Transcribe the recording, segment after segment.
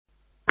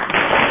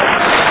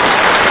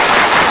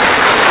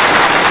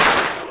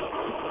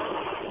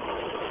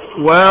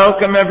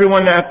Welcome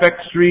everyone to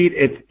FX Street.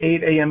 It's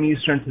 8 a.m.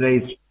 Eastern.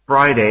 Today's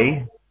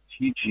Friday,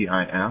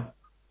 TGIF,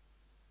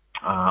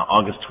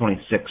 August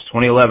 26,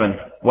 2011.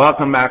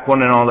 Welcome back,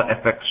 one and all, to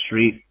FX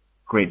Street.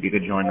 Great you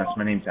could join us.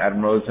 My name's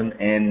Adam Rosen,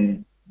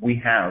 and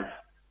we have,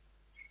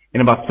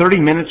 in about 30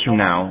 minutes from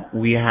now,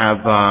 we have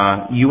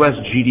U.S.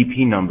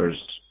 GDP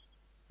numbers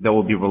that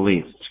will be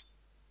released.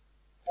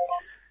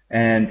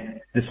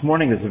 And this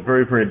morning is a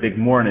very, very big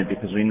morning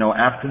because we know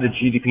after the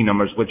GDP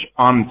numbers, which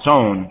on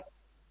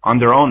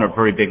their own are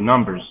very big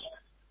numbers,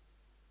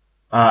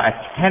 at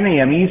 10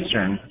 a.m.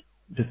 Eastern,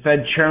 the Fed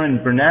Chairman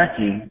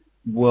Bernanke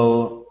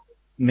will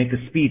make a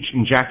speech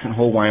in Jackson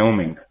Hole,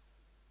 Wyoming.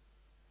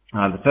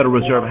 The Federal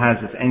Reserve has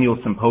its annual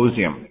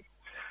symposium.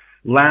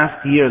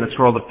 Last year, that's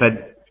where all the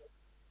Fed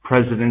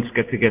presidents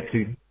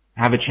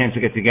have a chance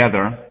to get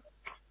together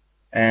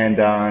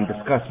and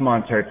discuss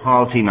monetary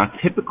policy. Now,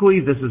 typically,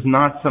 this is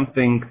not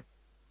something.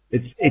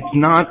 It's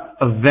not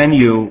a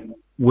venue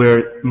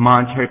where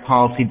monetary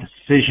policy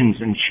decisions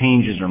and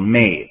changes are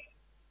made.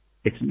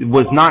 It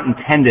was not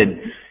intended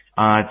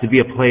to be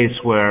a place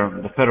where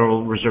the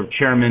Federal Reserve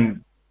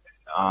Chairman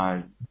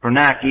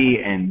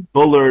Bernanke and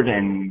Bullard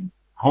and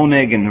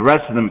Honig and the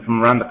rest of them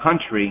from around the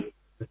country,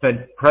 the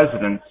Fed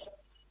presidents,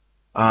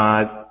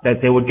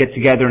 that they would get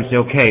together and say,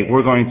 okay,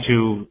 we're going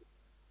to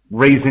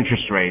raise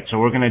interest rates,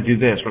 or we're going to do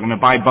this, we're going to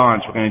buy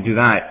bonds, we're going to do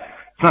that.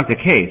 It's not the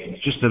case.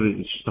 It's just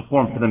a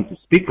forum for them to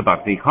speak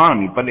about the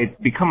economy, but it's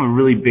become a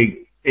really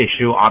big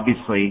issue,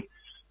 obviously,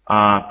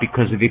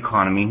 because of the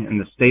economy and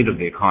the state of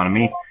the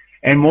economy,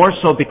 and more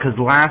so because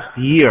last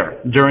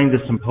year during the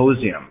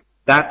symposium,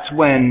 that's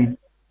when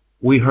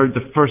we heard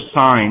the first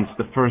signs,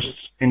 the first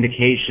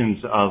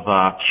indications of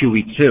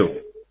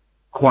QE2,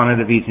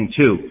 quantitative easing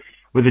 2,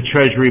 where the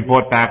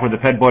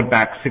Fed bought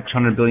back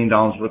 $600 billion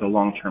worth of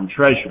long-term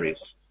treasuries.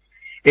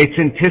 It's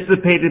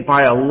anticipated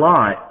by a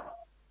lot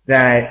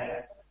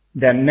that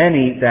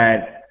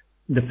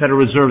the Federal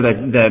Reserve,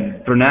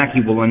 that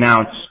Bernanke will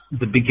announce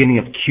the beginning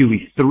of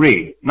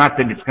QE3. Not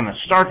that it's going to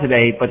start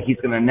today, but he's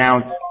going to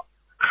announce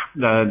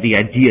the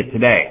idea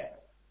today.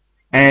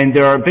 And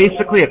there are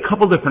basically a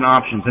couple different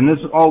options, and this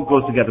all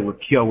goes together with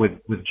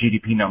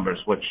GDP numbers,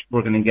 which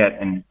we're going to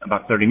get in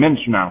about 30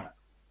 minutes from now.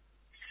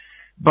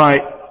 But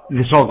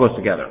this all goes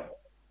together.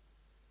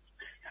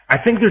 I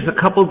think there's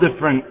a couple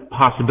different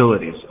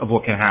possibilities of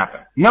what can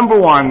happen. Number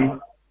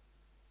one,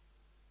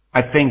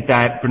 I think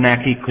that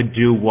Bernanke could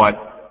do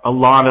what a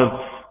lot of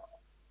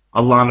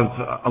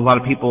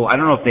people, I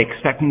don't know if they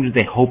expect him to,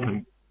 they hope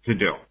him to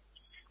do,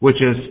 which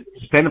is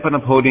stand up on a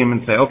podium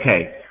and say,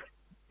 okay,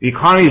 the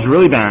economy is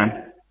really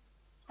bad,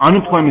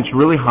 unemployment's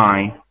really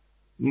high,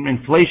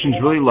 inflation's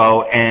really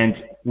low, and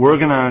we're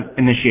going to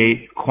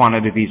initiate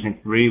quantitative easing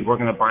 3, we're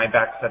going to buy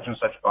back such and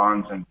such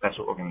bonds, and that's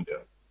what we're going to do.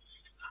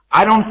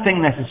 I don't think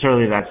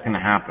necessarily that's going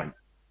to happen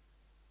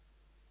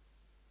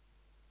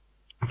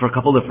for a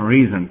couple different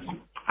reasons.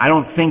 I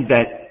don't think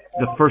that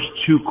the first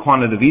 2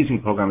 quantitative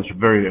easing programs are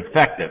very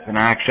effective, and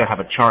I actually have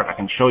a chart I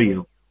can show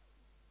you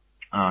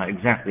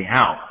exactly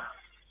how,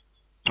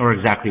 or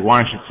exactly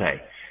why I should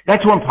say.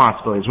 That's one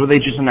possibility, is where they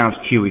just announced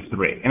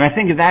QE3. And I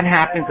think if that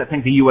happens, I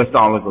think the U.S.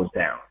 dollar goes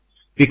down.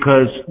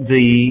 Because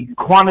the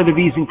quantitative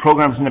easing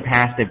programs in the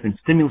past, they've been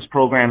stimulus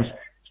programs.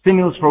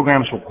 Stimulus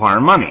programs require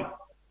money.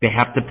 The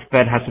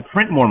Fed has to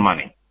print more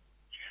money.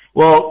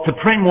 Well, to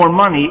print more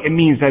money, it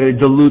means that it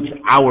dilutes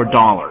our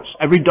dollars.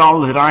 Every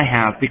dollar that I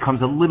have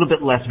becomes a little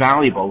bit less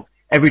valuable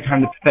every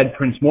time the Fed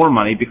prints more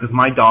money because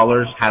my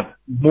dollars have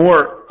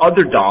more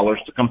other dollars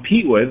to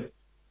compete with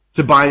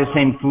to buy the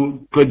same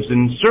food, goods,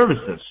 and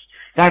services.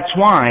 That's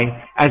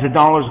why, as the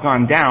dollar's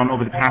gone down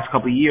over the past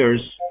couple of years,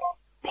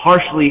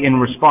 partially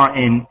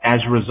as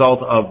a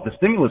result of the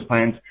stimulus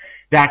plans,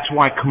 that's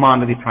why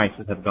commodity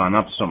prices have gone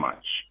up so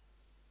much.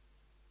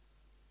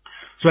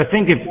 So I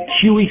think if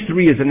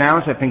QE3 is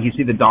announced, I think you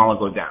see the dollar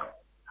go down.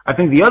 I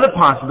think the other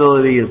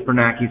possibility is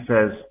Bernanke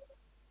says,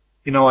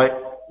 you know what,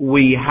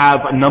 we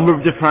have a number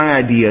of different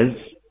ideas.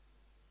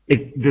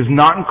 It does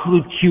not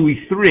include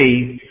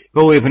QE3,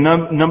 but we have a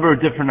number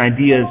of different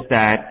ideas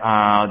that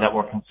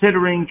we're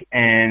considering,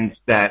 and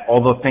that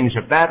although things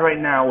are bad right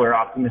now, we're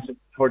optimistic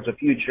towards the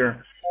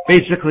future.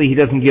 Basically, he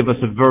doesn't give us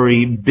a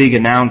very big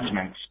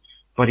announcement,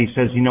 but he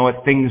says, you know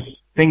what,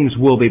 things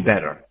will be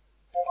better.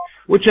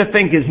 Which I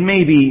think is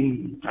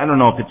maybe, I don't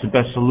know if it's the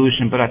best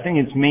solution, but I think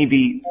it's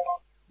maybe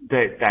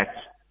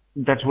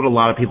that's what a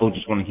lot of people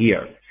just want to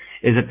hear.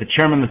 Is that the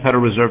chairman of the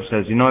Federal Reserve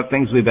says, you know what,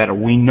 things will be better.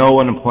 We know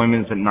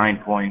unemployment is at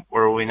 9.2%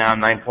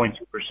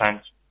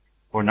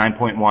 or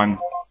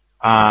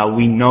 9.1.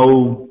 We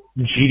know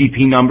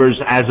GDP numbers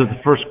as of the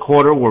first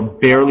quarter were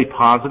barely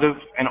positive,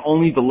 and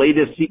only the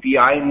latest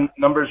CPI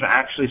numbers are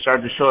actually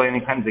starting to show any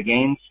kinds of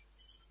gains.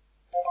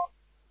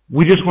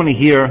 We just want to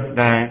hear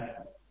that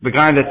the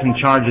guy that's in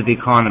charge of the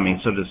economy,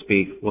 so to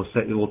speak, will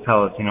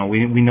tell us, you know,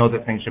 we know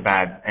that things are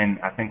bad, and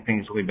I think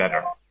things will be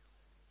better.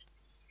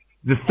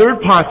 The third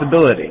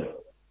possibility,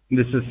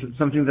 this is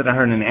something that I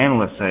heard an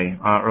analyst say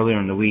earlier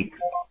in the week,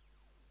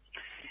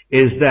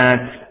 is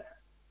that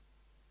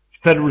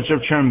Federal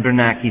Reserve Chairman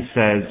Bernanke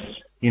says,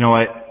 you know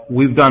what,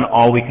 we've done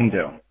all we can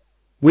do.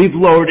 We've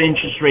lowered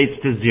interest rates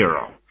to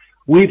zero.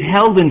 We've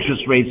held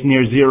interest rates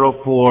near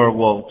zero for,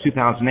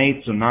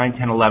 2008, so 9,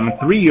 10, 11,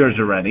 3 years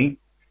already.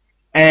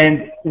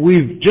 And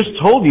we've just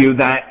told you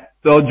that,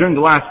 during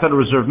the last Federal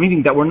Reserve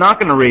meeting, that we're not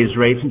going to raise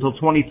rates until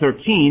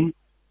 2013,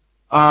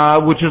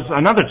 which is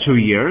another 2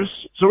 years.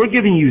 So we're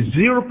giving you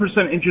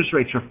 0% interest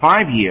rates for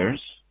 5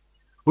 years.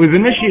 We've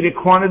initiated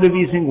quantitative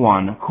easing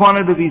 1,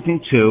 quantitative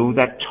easing 2,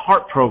 that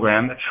TARP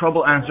program, the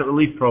Trouble Asset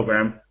Relief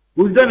Program.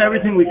 We've done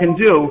everything we can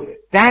do.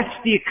 That's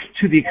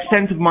to the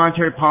extent of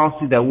monetary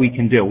policy that we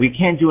can do. We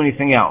can't do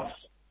anything else.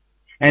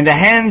 And the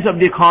hands of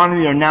the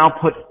economy are now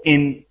put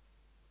in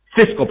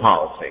fiscal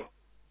policy.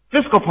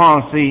 Fiscal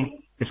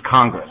policy is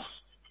Congress,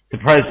 the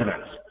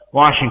president,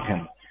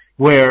 Washington,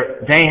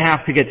 where they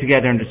have to get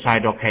together and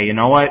decide, okay, you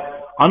know what?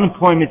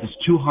 Unemployment is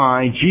too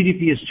high,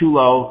 GDP is too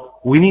low,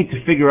 we need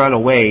to figure out a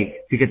way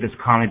to get this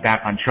economy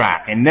back on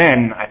track. And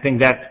then I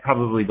think that's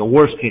probably the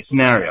worst case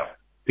scenario.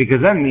 Because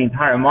then the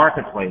entire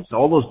marketplace,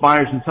 all those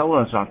buyers and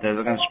sellers out there,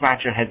 they're going to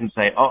scratch their heads and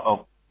say,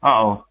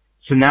 uh-oh.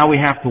 So now we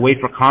have to wait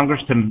for Congress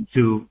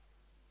to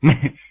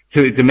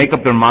make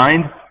up their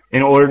mind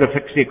in order to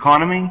fix the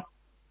economy.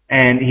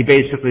 And he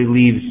basically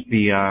leaves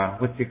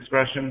what's the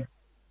expression?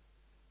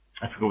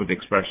 I forget what the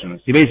expression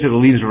is. He basically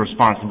leaves the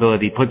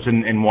responsibility, puts it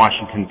in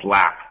Washington's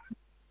lap.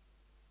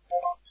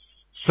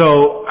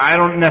 So I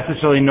don't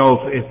necessarily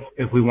know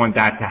if we want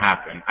that to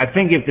happen. I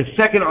think if the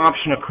second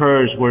option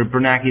occurs where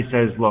Bernanke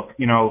says, look,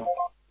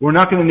 we're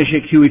not going to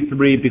initiate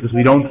QE3 because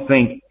we don't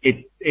think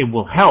it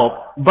will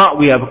help, but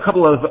we have a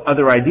couple of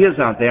other ideas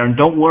out there, and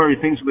don't worry,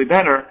 things will be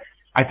better,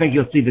 I think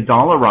you'll see the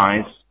dollar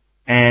rise,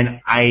 and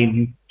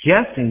I'm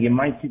guessing you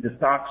might see the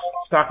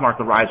stock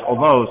market rise,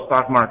 although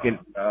stock market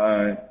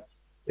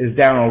is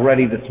down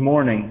already this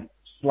morning,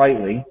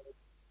 slightly,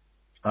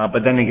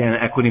 but then again,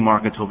 equity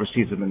markets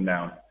overseas have been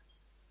down.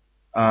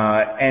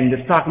 And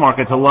the stock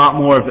market's a lot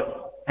more of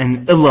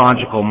an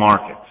illogical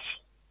market.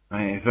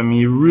 Right? If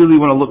you really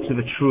want to look to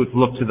the truth,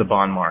 look to the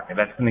bond market.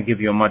 That's going to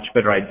give you a much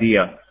better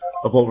idea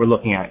of what we're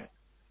looking at.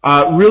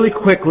 Really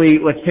quickly,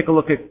 let's take a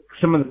look at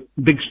some of the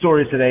big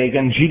stories today.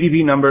 Again,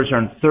 GDP numbers are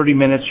in 30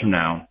 minutes from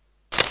now.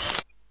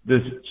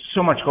 There's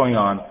so much going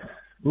on.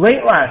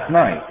 Late last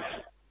night,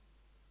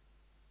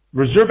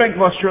 Reserve Bank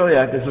of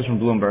Australia, this is from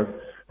Bloomberg,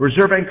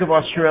 Reserve Bank of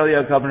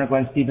Australia Governor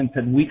Glenn Stevens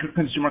said weaker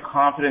consumer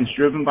confidence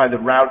driven by the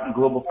rout in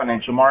global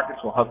financial markets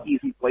will help ease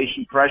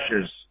inflation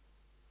pressures,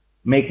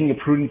 making it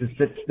prudent to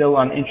sit still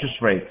on interest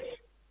rates.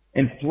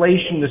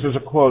 Inflation, this is a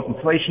quote,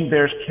 inflation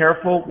bears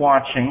careful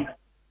watching,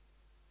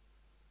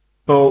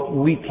 but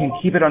we can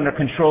keep it under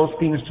control,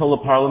 Stevens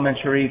told a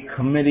parliamentary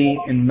committee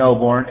in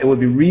Melbourne. It would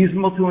be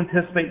reasonable to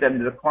anticipate that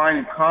the decline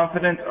in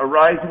confidence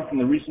arising from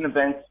the recent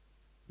events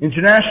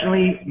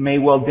internationally may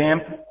well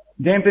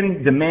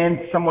dampen demand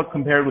somewhat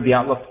compared with the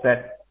outlook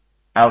set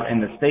out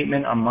in the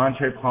statement on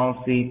monetary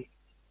policy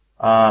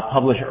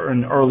published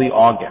in early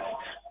August.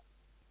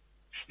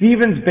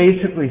 Stevens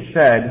basically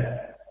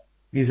said,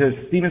 he says,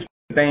 Stevens put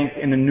the bank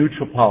in a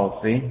neutral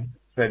policy,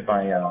 said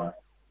by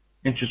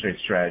interest rate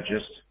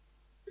strategists.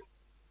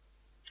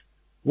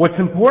 What's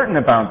important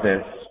about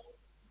this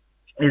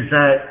is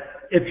that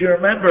if you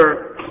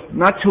remember,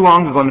 not too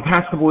long ago, in the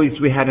past couple of weeks,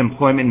 we had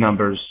employment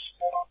numbers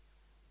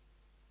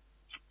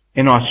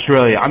in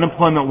Australia.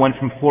 Unemployment went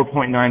from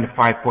 4.9 to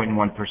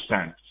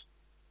 5.1%.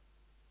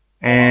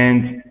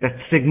 And that's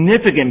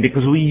significant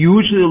because we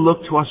usually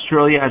look to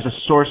Australia as a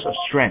source of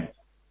strength.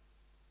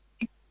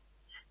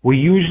 We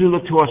usually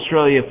look to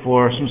Australia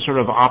for some sort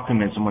of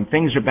optimism. When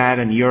things are bad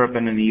in Europe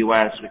and in the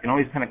US, we can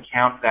always kind of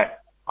count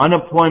that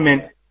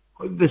unemployment,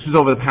 this is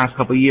over the past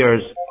couple of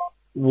years,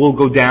 will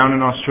go down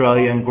in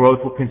Australia and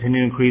growth will continue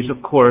to increase.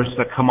 Of course,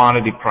 the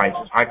commodity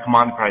prices, high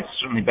commodity prices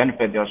certainly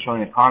benefit the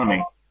Australian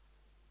economy.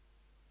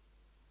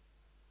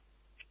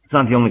 It's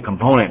not the only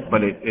component,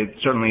 but it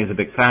certainly is a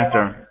big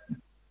factor.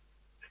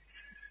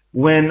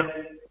 When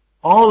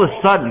all of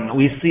a sudden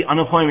we see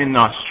unemployment in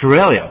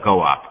Australia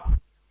go up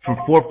from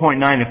 4.9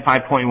 to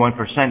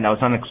 5.1%, that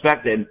was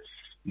unexpected,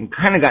 and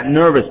kind of got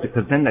nervous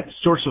because then that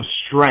source of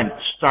strength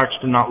starts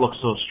to not look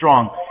so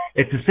strong.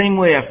 It's the same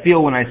way I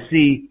feel when I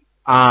see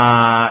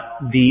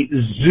the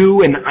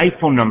zoo and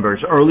IFO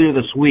numbers earlier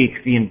this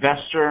week. The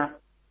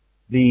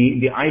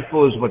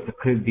IFO is what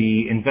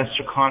the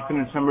investor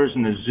confidence numbers,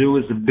 and the zoo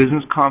is the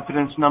business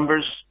confidence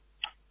numbers.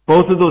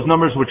 Both of those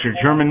numbers, which are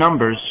German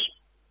numbers,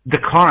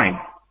 decline.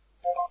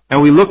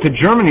 And we look to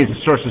Germany as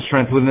a source of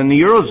strength within the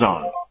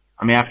Eurozone.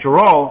 I mean, after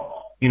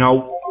all,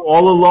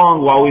 all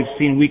along, while we've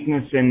seen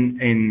weakness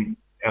in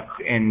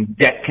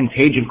debt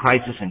contagion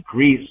crisis in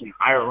Greece and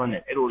Ireland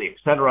and Italy,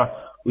 etc.,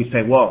 we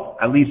say, well,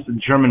 at least the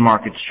German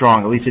market's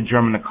strong, at least the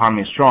German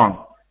economy is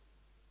strong.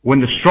 When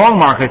the strong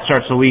market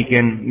starts to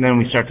weaken, then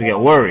we start to get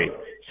worried.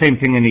 Same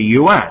thing in the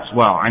U.S.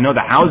 Well, I know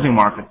the housing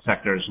market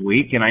sector is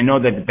weak, and I know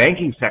that the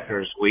banking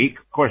sector is weak.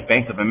 Of course,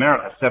 Bank of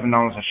America,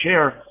 $7 a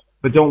share.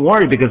 But don't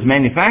worry, because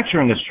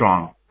manufacturing is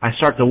strong. I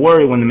start to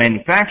worry when the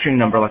manufacturing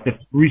number, like the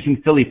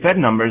recent Philly Fed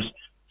numbers,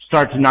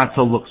 start to not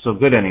look so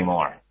good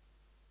anymore.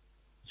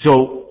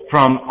 So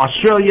from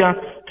Australia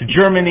to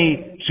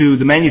Germany, to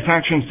the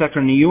manufacturing sector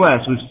in the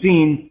U.S., we've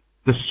seen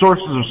the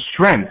sources of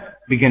strength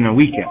begin to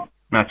weaken.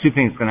 Now, two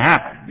things can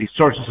happen. These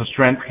sources of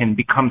strength can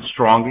become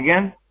strong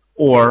again,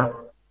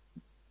 or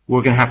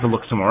we're going to have to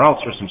look somewhere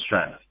else for some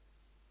strength.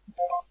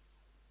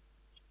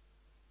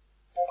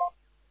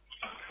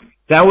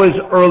 That was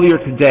earlier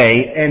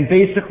today, and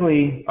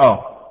basically,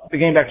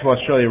 getting back to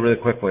Australia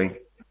really quickly.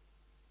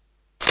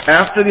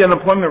 After the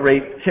unemployment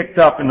rate ticked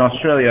up in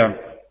Australia,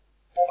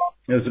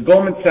 there was a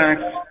Goldman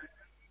Sachs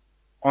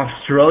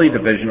Australia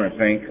division, I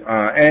think,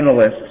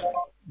 analyst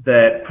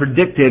that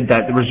predicted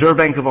that the Reserve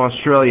Bank of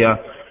Australia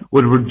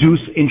would reduce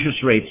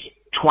interest rates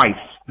twice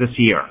this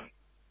year.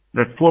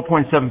 They're at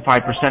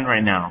 4.75%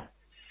 right now.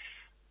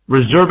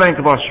 Reserve Bank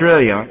of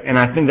Australia, and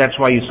I think that's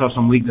why you saw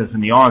some weakness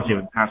in the Aussie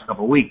over the past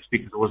couple of weeks,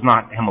 because it was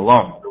not him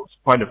alone. There was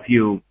quite a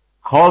few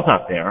calls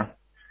out there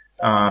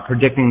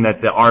predicting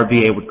that the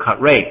RBA would cut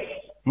rates.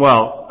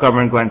 Well,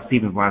 Governor Glenn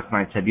Stevens last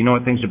night said, you know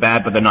what, things are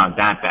bad, but they're not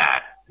that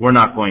bad. We're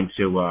not going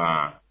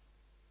to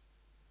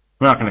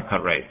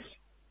cut rates.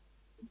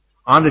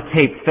 On the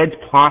tape, Fed's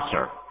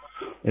Plosser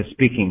is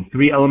speaking.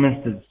 3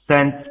 elements to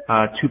dissent,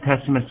 too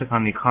pessimistic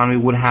on the economy,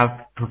 would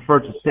have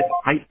preferred to sit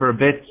tight for a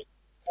bit.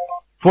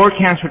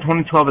 Forecast for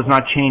 2012 has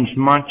not changed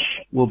much,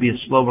 will be a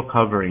slow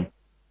recovery.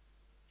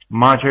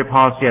 Monetary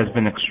policy has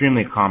been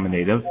extremely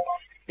accommodative.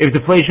 If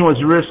deflation was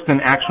a risk,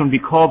 then action would be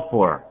called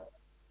for.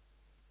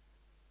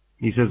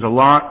 He says a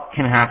lot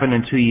can happen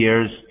in 2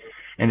 years,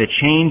 and the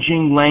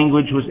changing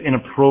language was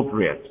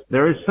inappropriate.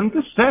 There is some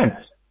dissent.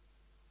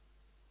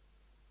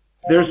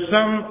 There's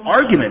some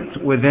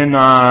argument within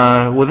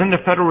the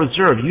Federal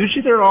Reserve.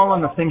 Usually they're all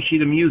on the same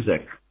sheet of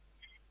music.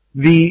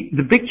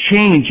 The big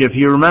change, if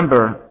you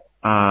remember,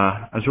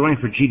 I was waiting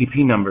for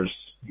GDP numbers,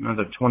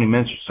 another 20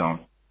 minutes or so.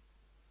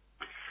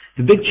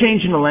 The big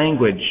change in the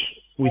language,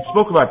 we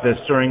spoke about this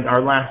during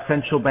our last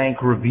central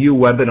bank review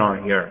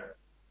webinar here,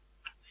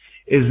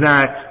 is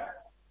that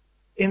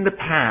in the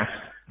past,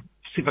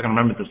 see if I can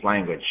remember this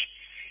language,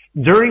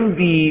 during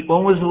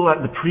when was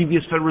the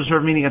previous Federal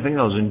Reserve meeting? I think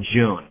that was in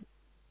June.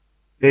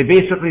 They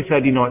basically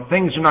said, you know what,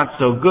 things are not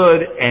so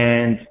good,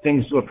 and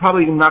things are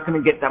probably not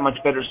going to get that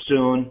much better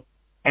soon,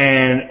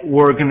 and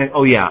we're going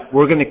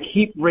to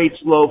keep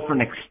rates low for an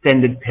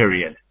extended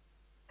period.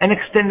 An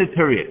extended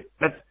period.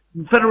 That's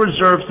the Federal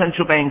Reserve,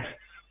 central banks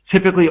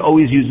typically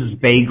always uses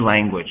vague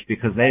language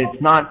because they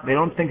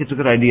don't think it's a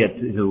good idea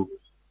to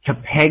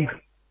peg,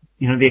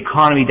 the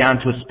economy down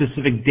to a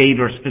specific date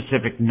or a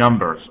specific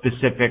number,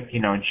 specific,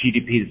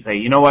 GDP, to say,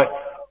 you know what,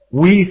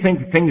 we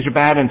think things are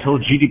bad until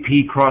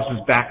GDP crosses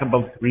back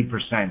above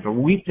 3%, or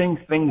we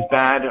think things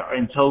bad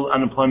until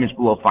unemployment is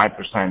below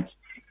 5%,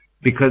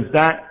 because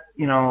that,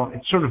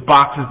 it sort of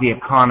boxes the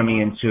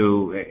economy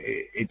into,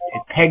 it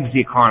pegs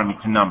the economy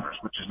to numbers,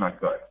 which is not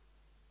good.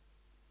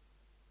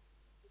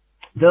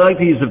 They like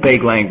to use a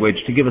vague language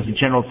to give us a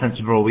general sense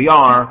of where we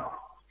are,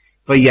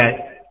 but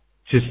yet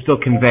to still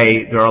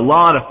convey there are a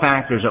lot of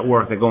factors at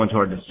work that go into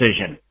our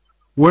decision.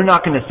 We're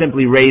not going to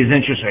simply raise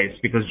interest rates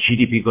because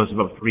GDP goes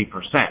above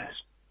 3%.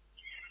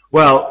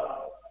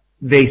 Well,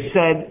 they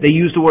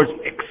used the words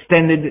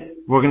extended,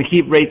 we're going to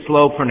keep rates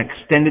low for an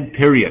extended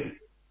period.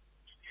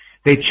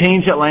 They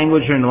changed that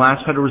language during the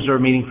last Federal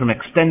Reserve meeting from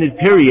extended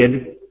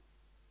period,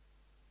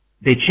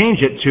 they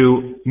changed it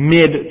to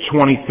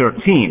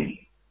mid-2013.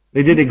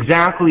 They did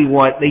exactly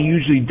what they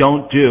usually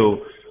don't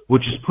do,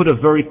 which is put a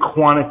very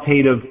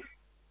quantitative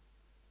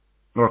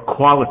or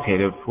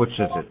qualitative, which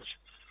is it?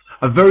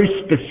 A very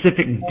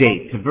specific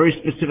date, a very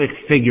specific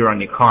figure on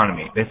the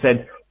economy. They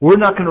said, we're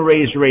not going to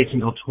raise rates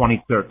until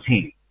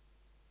 2013.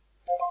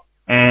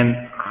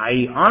 And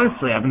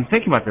I've been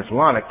thinking about this a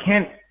lot.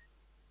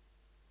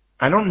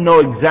 I don't know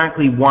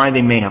exactly why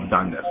they may have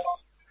done this.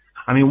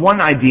 I mean,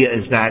 one idea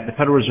is that the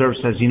Federal Reserve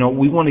says,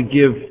 we want to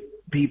give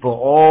people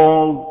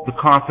all the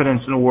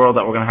confidence in the world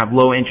that we're going to have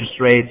low interest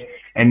rates,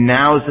 and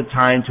now is the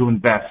time to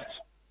invest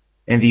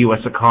in the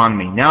U.S.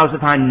 economy. Now is the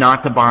time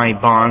not to buy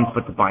bonds,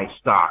 but to buy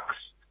stocks.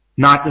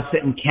 Not to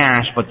sit in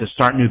cash, but to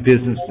start new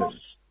businesses.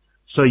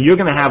 So you're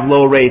going to have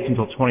low rates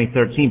until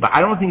 2013, but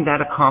I don't think that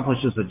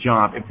accomplishes the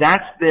job. If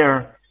that's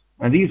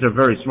and these are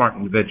very smart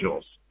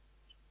individuals.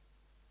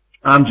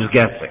 I'm just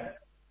guessing.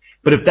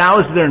 But if that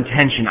was their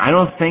intention, I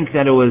don't think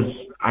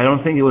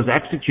it was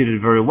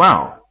executed very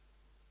well.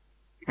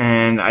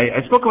 And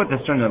I spoke about this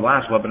during the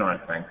last webinar,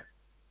 I think.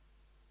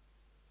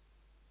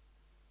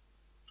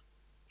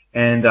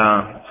 And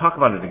talk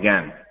about it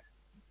again.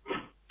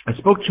 I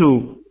spoke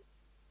to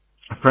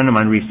a friend of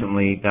mine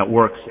recently that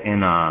works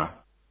in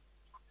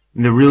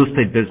the real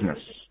estate business.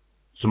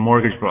 It's a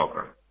mortgage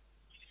broker.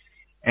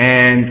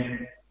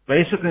 And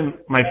basically,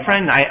 my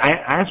friend, I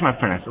asked my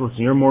friend, I said,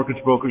 listen, you're a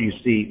mortgage broker, you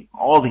see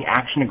all the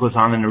action that goes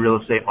on in the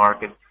real estate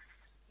market.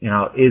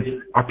 Are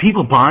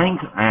people buying?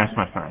 I asked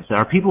my friend, I said,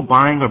 are people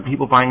buying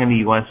in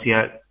the U.S.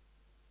 yet?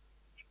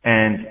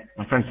 And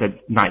my friend said,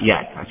 not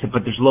yet. I said,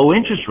 but there's low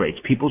interest rates.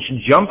 People should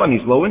jump on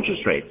these low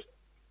interest rates.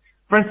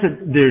 My friend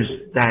said, there's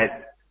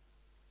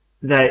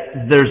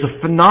a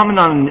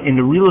phenomenon in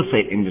the real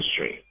estate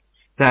industry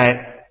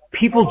that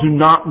people do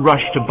not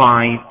rush to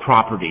buy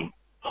property,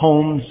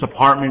 homes,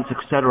 apartments,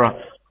 etc.,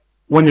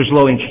 when there's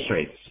low interest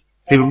rates.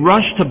 They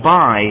rush to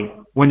buy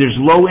when there's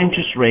low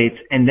interest rates,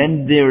 and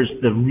then there's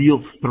the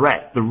real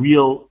threat, the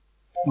real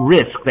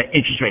risk that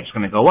interest rates are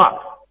going to go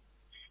up.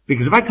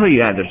 Because if I tell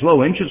you that there's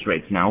low interest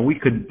rates now, we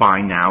could buy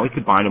tomorrow, we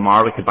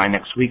could buy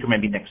next week, or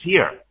maybe next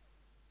year.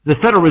 The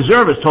Federal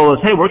Reserve has told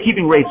us, hey, we're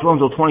keeping rates low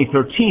until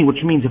 2013,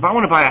 which means if I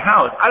want to buy a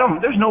house,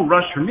 there's no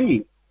rush for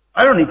me.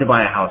 I don't need to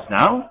buy a house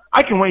now.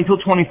 I can wait until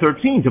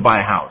 2013 to buy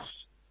a house.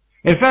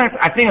 In fact,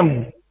 I think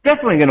I'm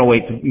definitely going to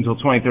wait until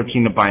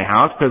 2013 to buy a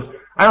house because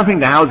I don't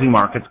think the housing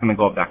market's going to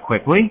go up that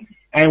quickly.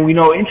 And we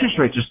know interest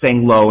rates are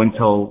staying low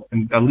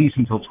at least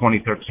until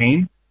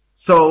 2013.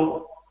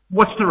 So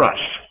what's the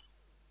rush?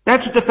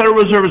 That's what the Federal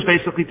Reserve is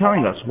basically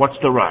telling us. What's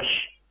the rush?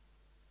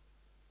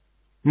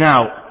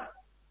 Now,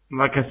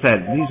 like I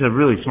said, these are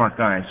really smart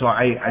guys. So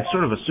I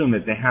sort of assume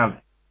that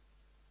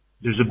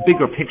there's a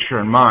bigger picture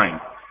in mind.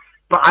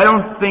 But I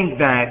don't think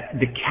that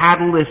the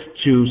catalyst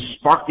to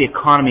spark the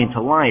economy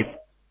into life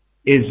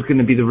is going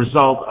to be the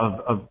result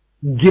of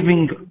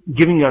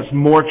giving us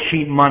more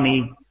cheap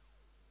money,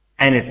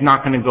 and it's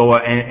not going to go,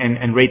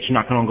 and rates are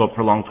not going to go up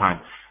for a long time.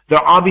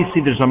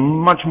 There's a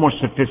much more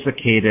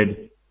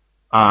sophisticated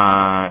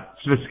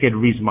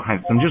reason behind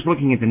it. So I'm just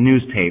looking at the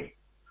news tape.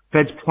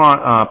 Fed's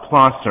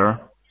Plosser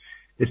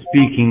is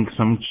speaking,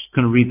 so I'm just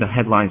going to read the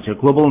headlines here.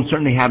 Global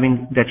uncertainty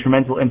having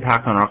detrimental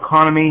impact on our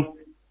economy.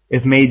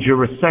 If major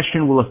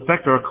recession will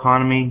affect our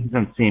economy, he's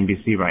on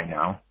CNBC right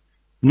now.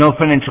 No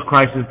financial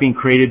crisis being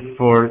created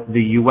for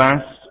the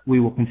U.S. We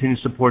will continue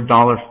to support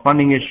dollar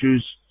funding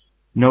issues.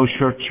 No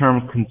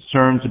short-term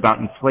concerns about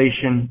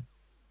inflation.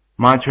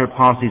 Monetary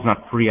policy is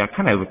not free. I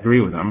kind of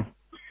agree with him.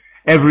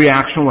 Every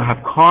action will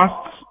have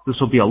costs. This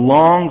will be a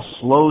long,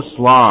 slow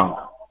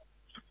slog.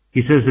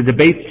 He says the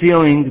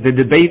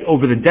debate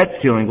over the debt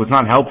ceiling was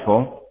not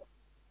helpful.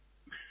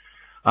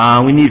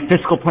 We need a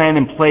fiscal plan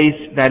in place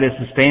that is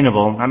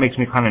sustainable. That makes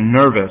me kind of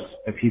nervous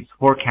if he's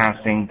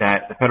forecasting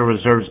that the Federal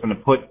Reserve is going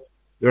to put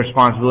the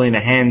responsibility in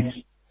the hands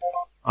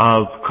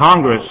of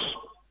Congress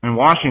in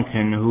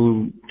Washington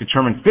who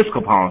determine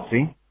fiscal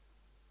policy.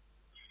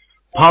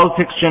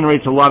 Politics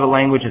generates a lot of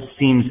language that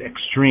seems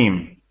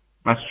extreme.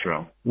 That's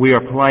true. We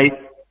are polite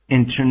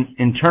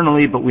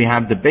internally, but we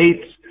have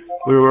debates.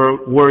 We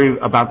worry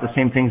about the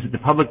same things that the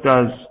public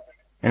does,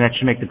 and that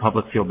should make the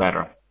public feel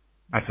better.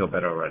 I feel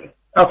better already.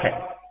 Okay.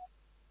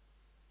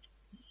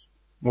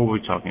 What were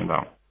we talking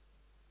about?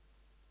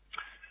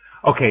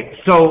 Okay,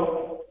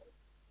 so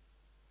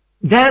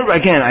that,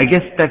 again, I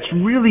guess that's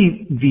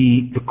really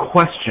the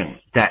question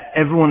that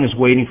everyone is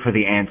waiting for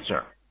the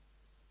answer.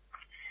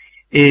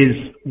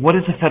 Is what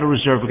is the Federal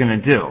Reserve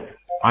going to do?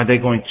 Are they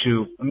going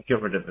to, let me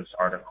get rid of this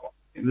article.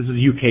 This is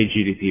UK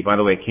GDP. By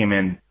the way, it came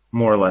in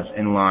more or less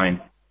in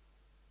line.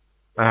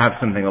 I have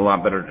something a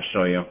lot better to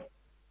show you.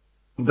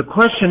 The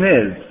question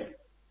is,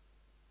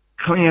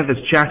 coming out of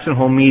this Jackson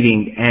Hole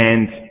meeting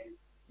and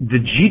the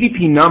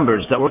GDP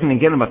numbers that we're going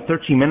to get in about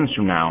 13 minutes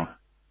from now,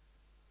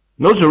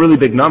 those are really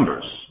big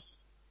numbers.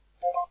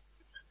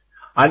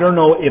 I don't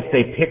know if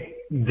they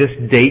picked this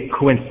date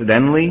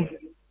coincidentally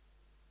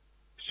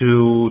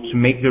to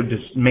make their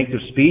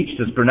speech.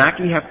 Does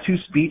Bernanke have two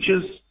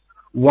speeches?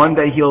 One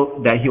that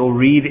he'll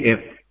read if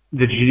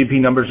the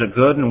GDP numbers are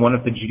good, and one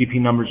if the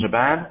GDP numbers are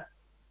bad?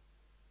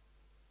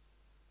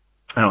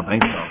 I don't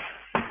think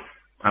so.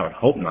 I would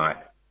hope not.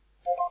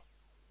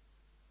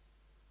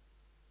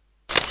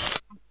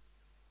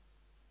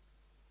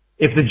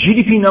 If the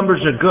GDP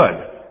numbers are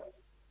good,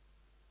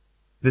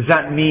 does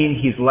that mean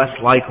he's less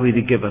likely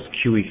to give us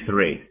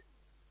QE3?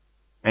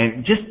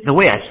 And just the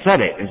way I said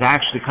it is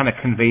actually kind of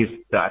conveys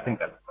I think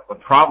that's a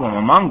problem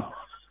among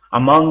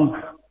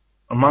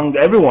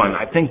everyone.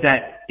 I think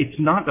that it's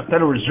not the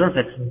Federal Reserve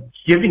that's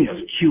giving us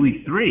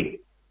QE3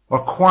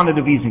 or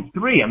quantitative easing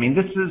 3. I mean,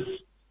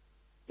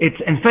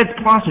 and Fed's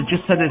Plosser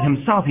just said it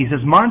himself. He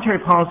says monetary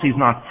policy is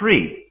not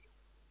free.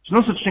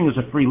 There's no such thing as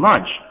a free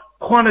lunch.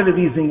 Quantitative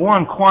easing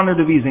 1,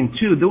 quantitative easing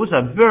 2, there was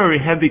a very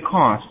heavy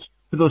cost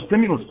for those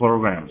stimulus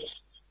programs.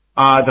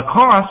 The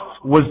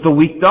cost was the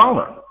weak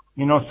dollar.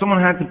 You know, someone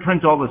had to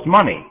print all this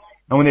money.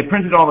 And when they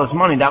printed all this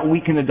money, that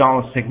weakened the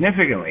dollar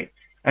significantly.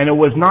 And it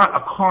was not a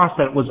cost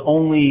that is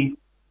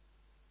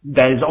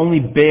only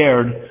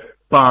bared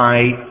by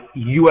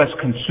U.S.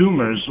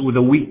 consumers with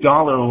a weak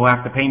dollar who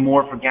have to pay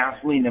more for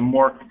gasoline and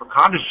more for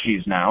cottage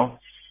cheese now.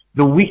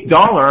 The weak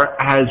dollar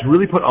has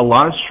really put a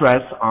lot of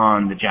stress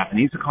on the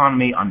Japanese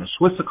economy, on the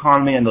Swiss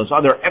economy, and those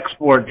other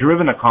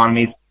export-driven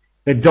economies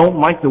that don't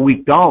like the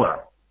weak dollar.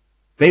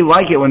 They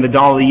like it when the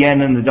dollar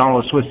yen and the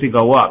dollar Swissy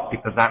go up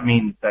because that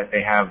means that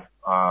they have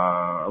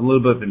a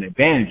little bit of an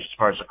advantage as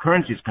far as the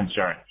currency is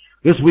concerned.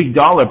 This weak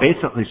dollar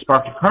basically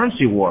sparked a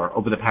currency war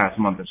over the past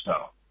month or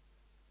so.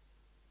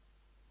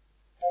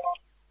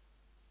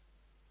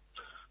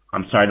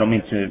 I'm sorry, I don't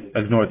mean to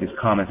ignore these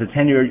comments. The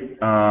 10-year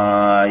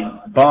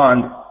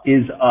bond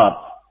is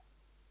up.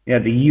 Yeah,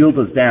 the yield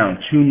is down,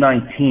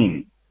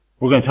 2.19.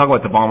 We're going to talk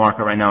about the bond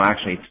market right now,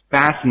 actually. It's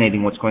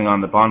fascinating what's going on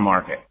in the bond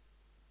market.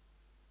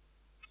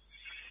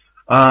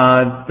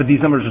 But these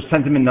numbers are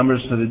sentiment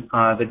numbers, so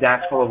the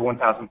DAX fell over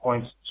 1,000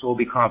 points, so we'll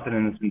be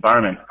confident in this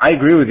environment. I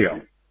agree with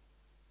you.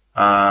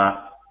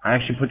 I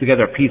actually put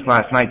together a piece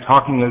last night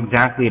talking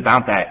exactly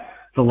about that.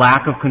 The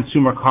lack of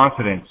consumer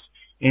confidence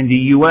in the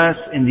U.S.,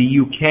 in the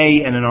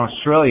U.K., and in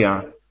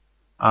Australia,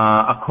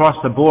 across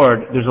the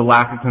board, there's a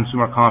lack of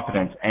consumer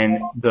confidence. And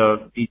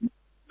the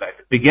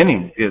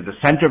beginning, the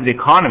center of the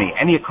economy,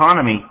 any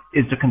economy,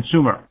 is the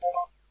consumer.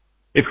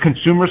 If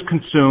consumers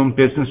consume,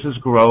 businesses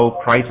grow,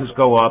 prices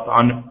go up,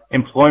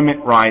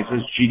 unemployment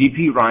rises,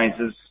 GDP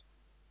rises,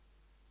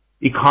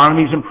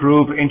 economies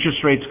improve, interest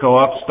rates go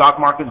up,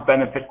 stock markets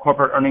benefit,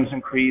 corporate earnings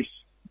increase.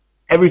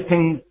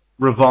 Everything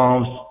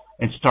revolves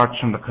and starts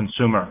from the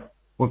consumer.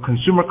 When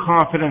consumer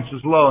confidence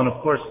is low, and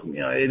of course,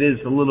 it is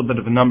a little bit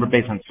of a number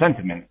based on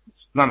sentiment.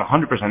 It's not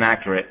 100%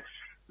 accurate,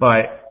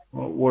 but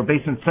we're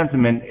based on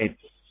sentiment.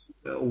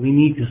 We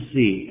need to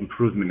see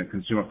improvement in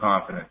consumer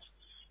confidence.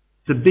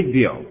 It's a big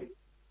deal.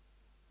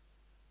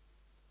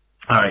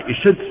 All right, you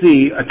should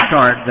see a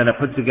chart that I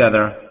put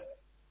together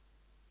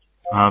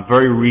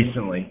very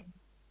recently.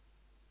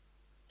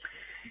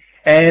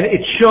 And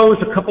it shows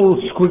a couple of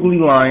squiggly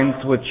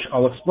lines, which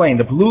I'll explain.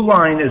 The blue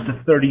line is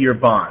the 30-year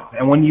bond.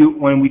 And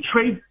when we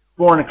trade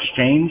foreign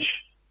exchange,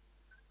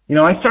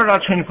 I started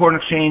out trading foreign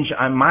exchange.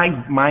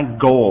 My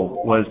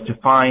goal was to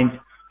find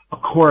a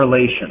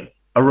correlation,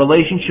 a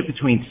relationship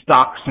between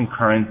stocks and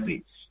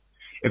currencies.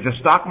 If the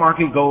stock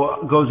market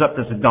goes up,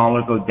 does the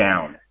dollar go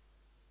down?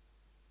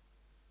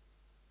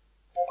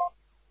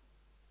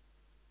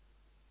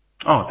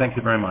 Oh, thank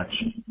you very much.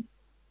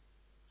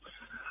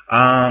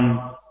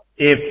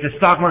 If the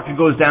stock market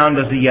goes down,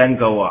 does the yen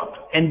go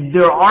up? And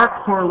there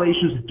are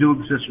correlations that do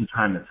exist from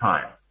time to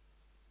time.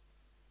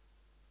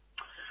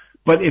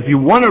 But if you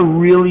want to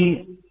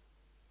really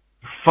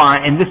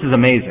find, and this is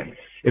amazing,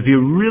 if you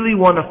really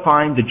want to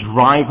find the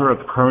driver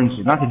of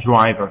currencies, not the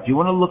driver, if you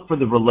want to look for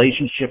the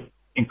relationship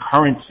in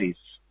currencies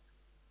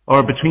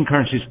or between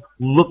currencies,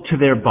 look to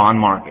their bond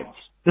markets.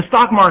 The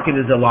stock market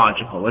is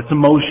illogical. It's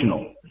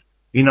emotional.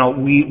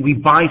 We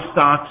buy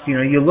stocks,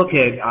 you look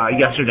at,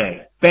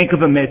 yesterday, Bank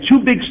of America, two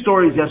big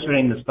stories yesterday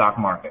in the stock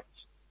markets.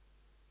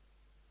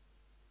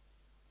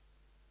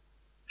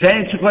 To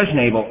answer your question,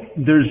 Abel,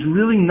 there's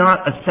really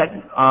not a set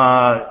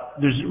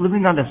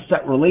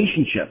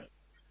relationship.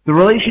 The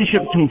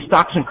relationship between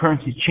stocks and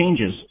currencies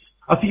changes.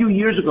 A few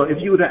years ago, if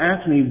you would have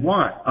asked me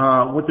what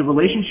the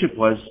relationship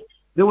was,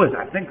 there was,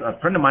 I think a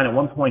friend of mine at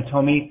one point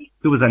told me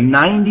there was a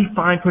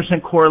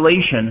 95%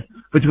 correlation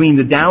between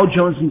the Dow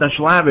Jones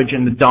Industrial Average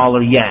and the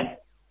dollar yen.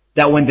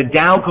 That when the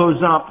Dow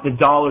goes up, the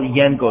dollar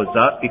yen goes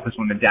up, because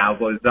when the Dow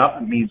goes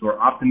up, it means we're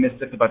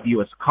optimistic about the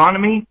U.S.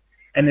 economy,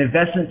 and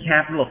investment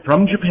capital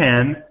from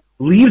Japan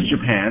leaves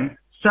Japan,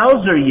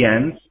 sells their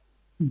yens,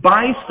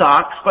 buys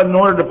stocks, but in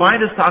order to buy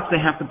the stocks, they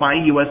have to buy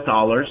U.S.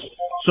 dollars,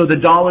 so the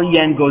dollar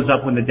yen goes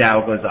up when the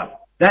Dow goes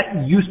up.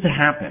 That used to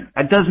happen.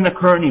 That doesn't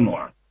occur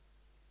anymore.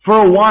 For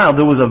a while,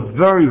 there was a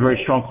very, very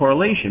strong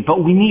correlation,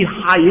 but we need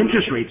high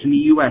interest rates in the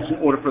U.S. in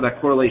order for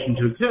that correlation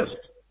to exist.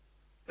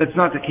 That's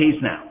not the case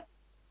now.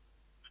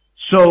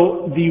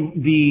 So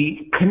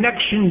the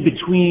connection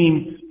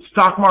between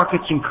stock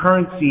markets and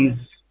currencies,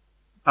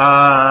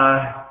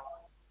 I'll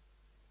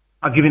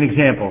give you an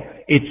example.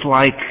 It's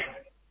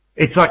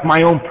like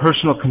my own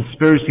personal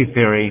conspiracy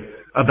theory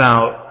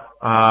about,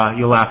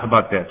 you'll laugh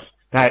about this,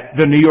 that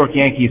the New York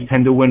Yankees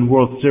tend to win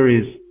World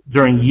Series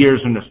during years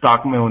when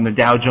the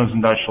Dow Jones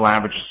Industrial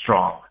Average is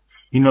strong.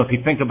 If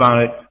you think about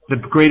it, the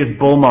greatest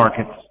bull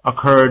markets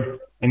occurred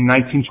in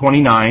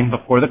 1929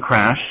 before the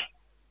crash.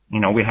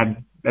 We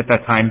had, at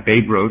that time,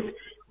 Babe Ruth.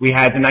 We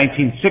had the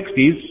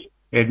 1960s,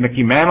 we had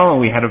Mickey Mantle,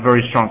 and we had a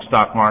very strong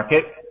stock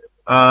market.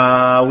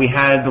 We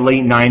had the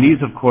late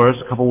 90s, of course,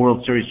 a couple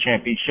World Series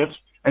championships.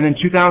 And then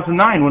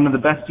 2009, one of the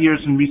best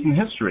years in recent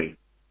history.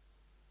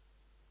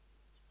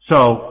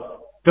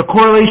 So, the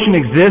correlation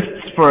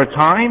exists for a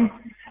time,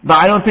 but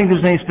I don't think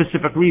there's any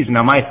specific reason.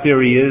 Now, my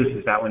theory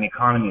is that when the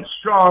economy is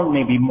strong,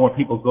 maybe more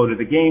people go to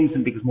the games,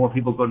 and because more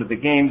people go to the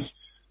games,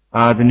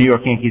 the New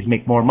York Yankees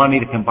make more money,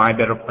 they can buy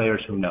better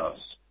players, who knows.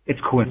 It's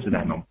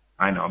coincidental.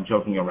 I know, I'm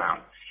joking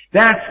around.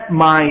 That's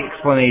my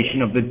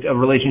explanation of the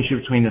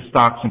relationship between the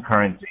stocks and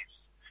currencies.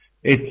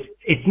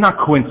 It's not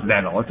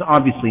coincidental. It's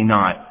obviously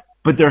not.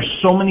 But there are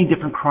so many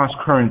different cross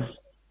currents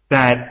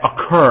that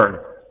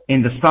occur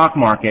in the stock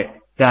market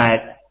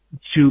that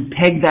to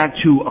peg that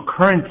to a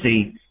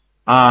currency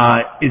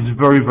is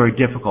very, very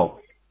difficult.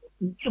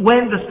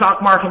 When the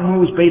stock market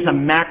moves based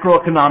on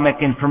macroeconomic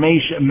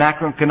information,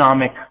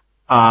 macroeconomic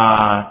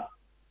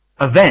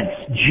events,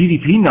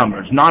 GDP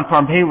numbers,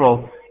 non-farm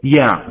payroll,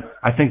 yeah,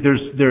 I think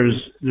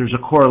there's a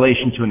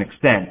correlation to an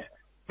extent.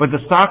 But the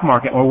stock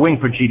market, we're waiting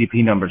for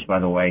GDP numbers, by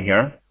the way,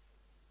 here,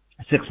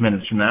 6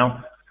 minutes from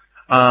now.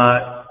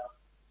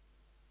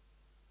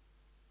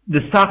 The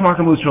stock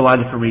market moves for a lot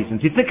of different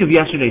reasons. You think of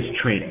yesterday's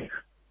trading.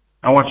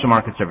 I watch the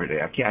markets every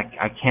day.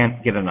 I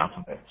can't get enough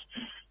of it.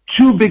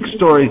 Two big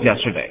stories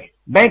yesterday.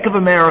 Bank of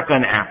America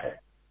and Apple.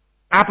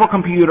 Apple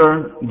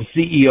Computer, the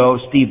CEO,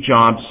 Steve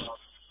Jobs,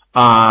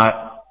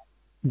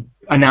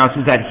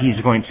 announces that he's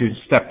going to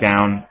step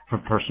down for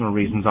personal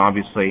reasons,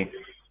 obviously,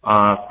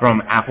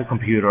 from Apple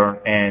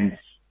Computer, and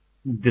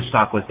the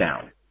stock was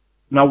down.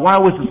 Now, why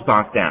was the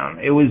stock down?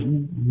 It was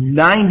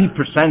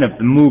 90% of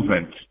the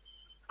movement,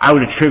 I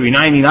would attribute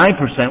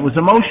 99% was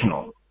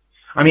emotional.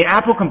 I mean,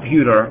 Apple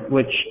Computer,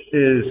 which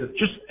is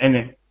just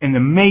an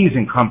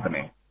amazing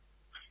company,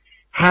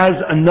 has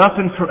enough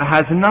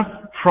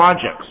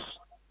projects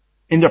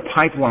in their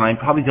pipeline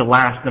probably to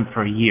last them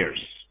for years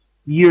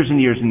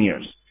and years and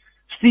years.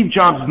 Steve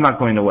Jobs is not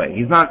going away.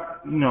 He's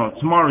not,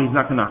 tomorrow he's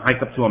not going to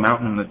hike up to a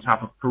mountain on the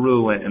top of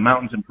Peru and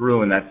mountains in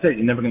Peru, and that's it.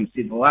 You're never going to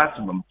see the last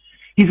of him.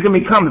 He's going to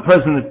become the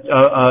president,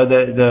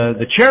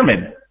 the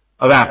chairman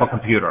of Apple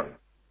Computer.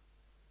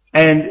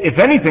 And if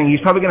anything,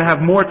 he's probably going to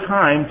have more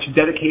time to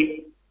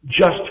dedicate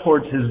just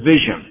towards his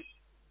vision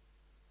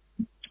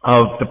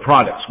of the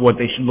products, what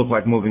they should look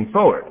like moving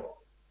forward.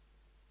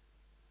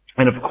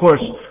 And of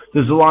course,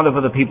 there's a lot of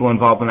other people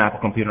involved in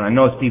Apple Computer. I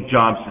know Steve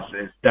Jobs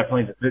is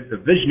definitely the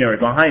visionary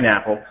behind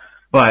Apple,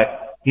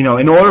 but, in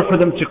order for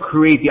them to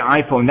create the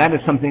iPhone, that is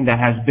something that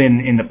has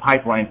been in the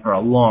pipeline for a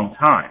long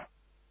time.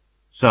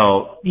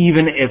 So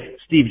even if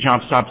Steve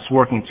Jobs stops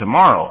working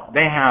tomorrow,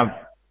 they have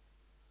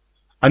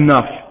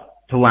enough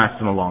to last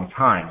them a long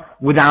time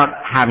without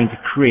having to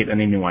create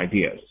any new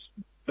ideas.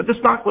 But the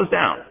stock was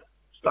down.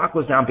 Stock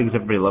was down because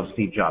everybody loves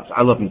Steve Jobs.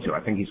 I love him too.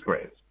 I think he's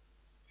great.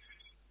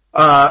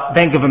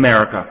 Bank of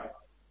America.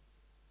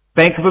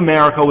 Bank of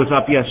America was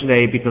up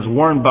yesterday because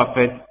Warren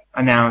Buffett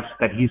announced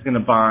that he's going to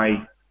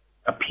buy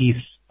a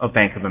piece of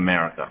Bank of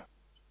America.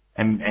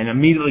 And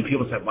immediately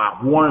people said, wow,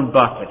 Warren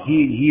Buffett,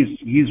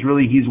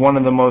 he's one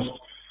of the most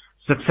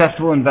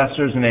successful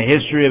investors in the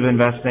history of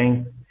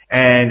investing.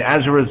 And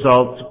as a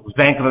result,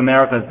 Bank of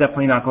America is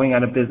definitely not going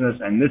out of business,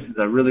 and this is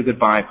a really good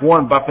buy. If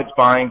Warren Buffett's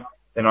buying,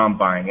 then I'm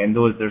buying. And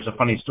there's a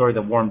funny story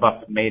that Warren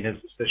Buffett made his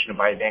decision to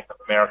buy Bank of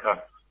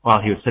America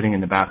while he was sitting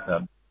in the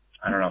bathtub.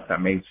 I don't know if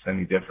that makes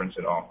any difference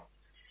at all.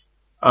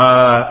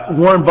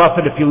 Warren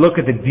Buffett, if you look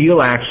at the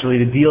deal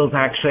actually,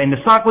 and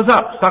the stock was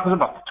up. The stock was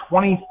about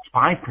 25%,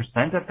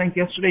 I think,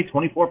 yesterday,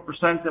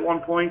 24% at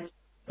one point.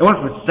 It went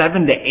from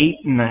 7 to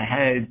 8 and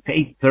to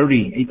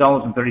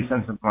 $8.30,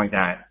 something like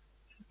that.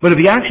 But if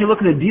you actually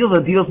look at the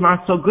deal's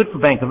not so good for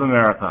Bank of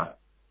America.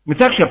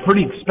 It's actually a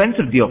pretty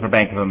expensive deal for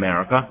Bank of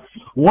America.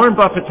 Warren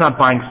Buffett's not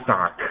buying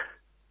stock.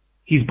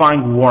 He's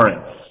buying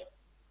warrants.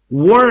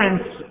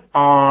 Warrants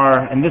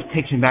are, and this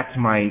takes me back to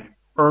my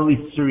early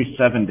Series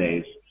 7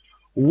 days,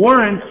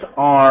 warrants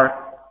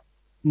are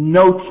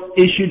notes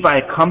issued by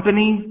a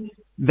company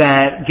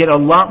that get a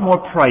lot more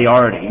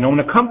priority. When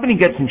a company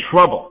gets in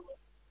trouble,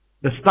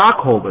 the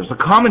stockholders, the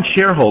common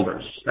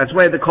shareholders, that's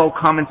why they're called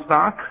common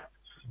stock,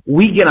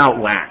 we get out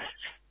last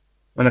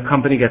when a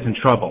company gets in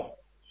trouble.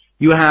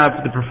 You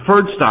have the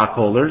preferred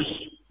stockholders,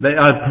 the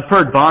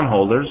preferred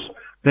bondholders,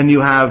 then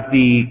you have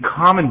the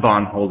common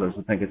bondholders,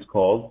 I think it's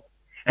called,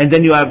 and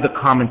then you have the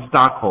common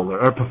stockholder,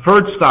 or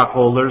preferred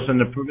stockholders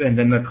and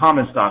then the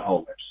common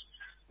stockholders.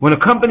 When a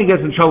company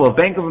gets in trouble, if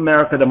Bank of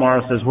America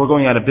tomorrow says we're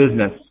going out of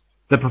business,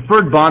 the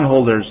preferred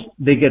bondholders,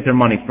 they get their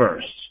money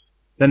first.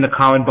 Then the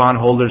common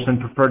bondholders, then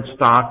preferred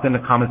stock, then the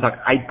common stock.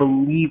 I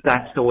believe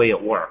that's the way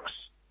it works.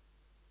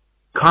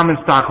 Common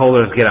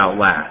stockholders get out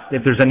last,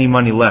 if there's any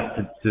money left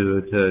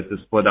to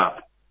split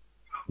up.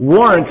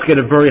 Warrants get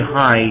a very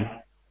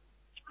high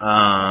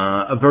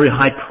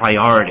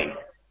priority.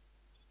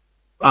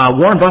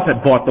 Warren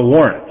Buffett bought the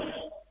warrants,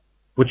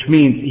 which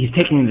means he's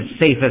taking the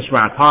safest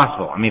route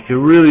possible. I mean, if he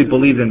really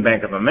believed in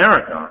Bank of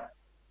America,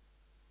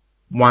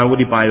 why would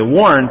he buy the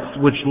warrants,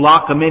 which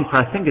lock him in for,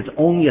 I think it's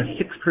only a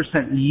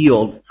 6%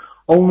 yield,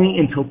 only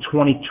until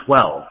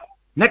 2012.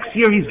 Next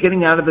year he's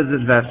getting out of his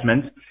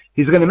investment.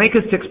 He's going to make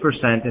a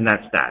 6%, and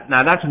that's that.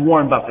 Now, that's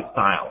Warren Buffett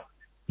style.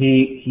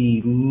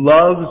 He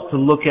loves to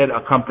look at a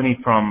company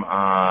from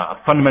a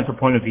fundamental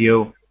point of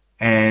view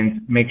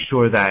and make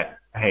sure that,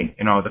 hey,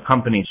 the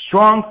company's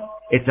strong.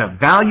 It's a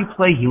value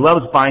play. He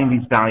loves buying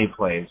these value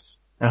plays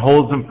and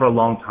holds them for a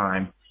long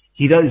time.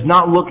 He's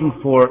not looking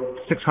for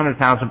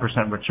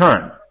 600,000%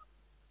 return.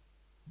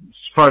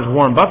 As far as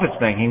Warren Buffett's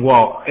thinking,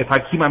 well, if I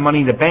keep my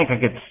money in the bank, I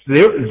get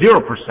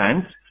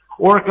 0%.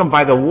 Or I can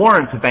buy the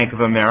warrants of Bank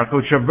of America,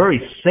 which are a very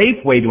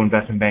safe way to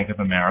invest in Bank of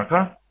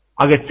America.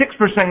 I'll get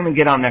 6% and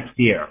get out next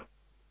year.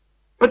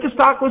 But the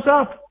stock was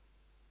up.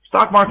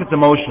 Stock market's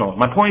emotional.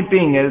 My point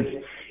being is,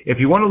 if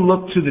you want to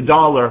look to the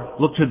dollar,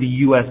 look to the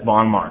U.S.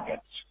 bond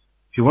markets.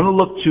 If you want to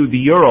look to the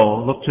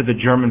euro, look to the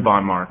German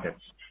bond markets.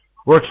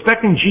 We're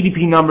expecting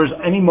GDP numbers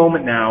any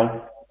moment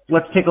now.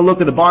 Let's take a look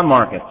at the bond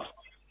markets.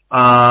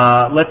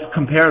 Let's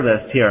compare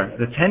this here.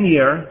 The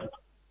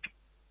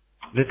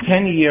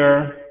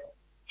 10-year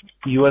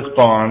U.S.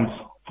 bonds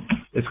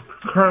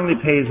currently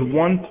pays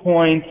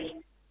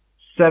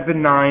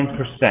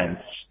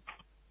 1.79%.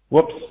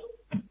 Whoops.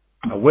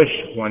 I wish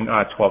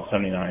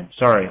 12.79.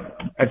 Sorry.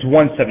 That's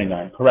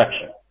 1.79.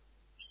 Correction.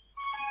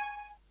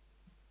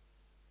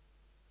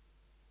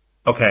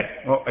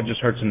 Okay. Well, I just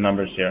heard some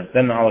numbers here.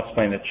 Then I'll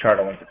explain the chart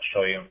I wanted to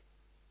show you.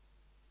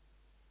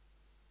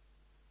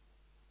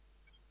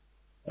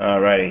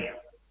 Alrighty.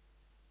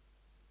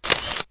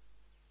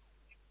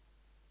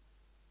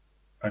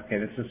 Okay,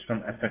 this is from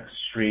FX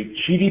Street.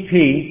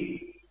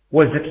 GDP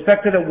was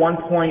expected at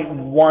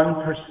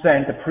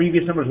 1.1%. The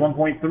previous number was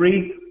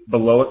 1.3,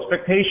 below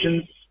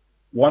expectations,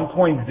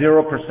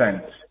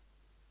 1.0%.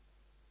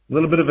 A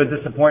little bit of a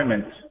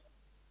disappointment.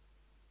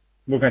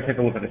 We're going to take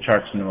a look at the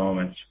charts in a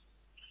moment.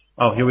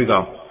 Oh, here we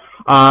go.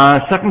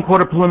 Second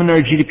quarter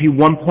preliminary GDP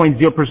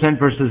 1.0%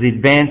 versus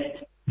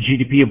advanced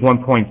GDP of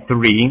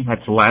 1.3.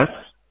 That's less.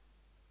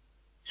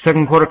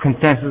 Second quarter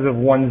consensus of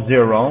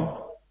 1.0.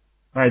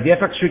 All right, the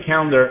FX Street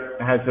calendar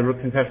has the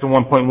consensus of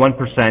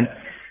 1.1%.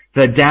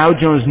 The Dow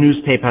Jones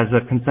News Tape has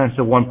a consensus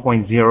of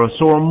 1.0.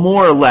 So we're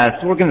more or less,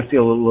 we're going to see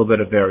a little bit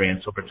of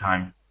variance over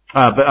time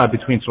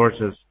between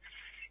sources.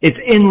 It's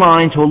in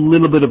line to a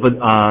little bit of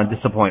a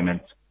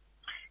disappointment.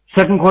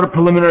 Second quarter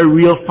preliminary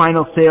real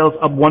final sales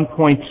up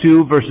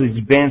 1.2 versus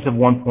advance of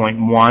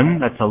 1.1.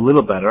 That's a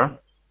little better.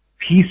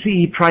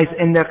 PCE price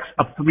index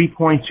up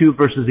 3.2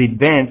 versus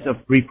advance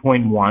of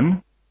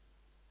 3.1.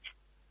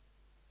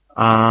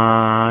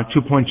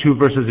 2.2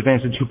 versus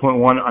advance of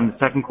 2.1 on the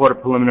second quarter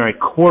preliminary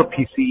core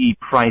PCE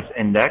price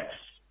index.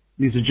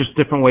 These are just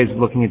different ways of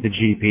looking at the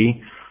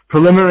GDP.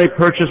 Preliminary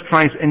purchase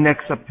price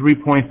index up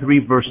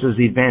 3.3 versus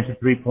the advance of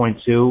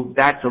 3.2.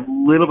 That's a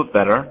little bit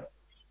better.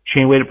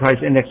 Chain weighted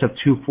price index of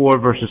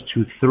 2.4 versus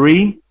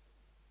 2.3.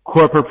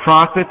 Corporate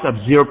profits up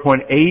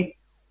 0.8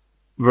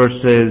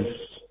 versus,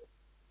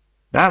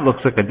 that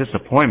looks like a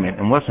disappointment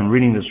unless I'm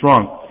reading this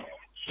wrong.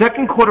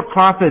 Second quarter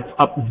profits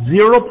up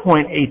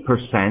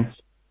 0.8%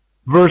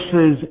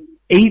 versus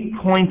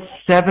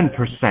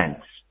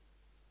 8.7%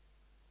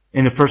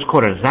 in the first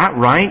quarter. Is that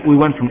right? We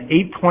went from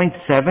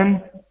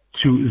 8.7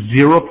 to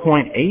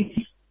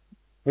 0.8?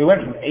 We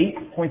went from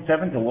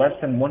 8.7 to less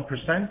than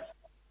 1%?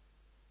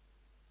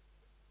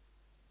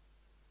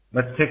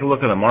 Let's take a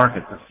look at the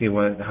market to see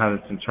how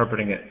it's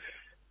interpreting it.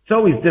 It's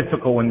always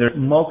difficult when there's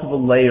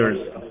multiple layers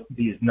of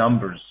these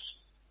numbers.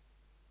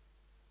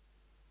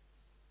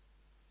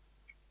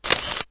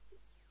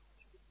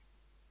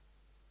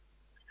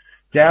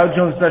 Dow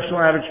Jones Industrial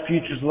Average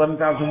Futures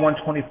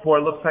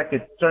 11,124. Looks like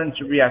it's starting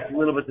to react a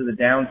little bit to the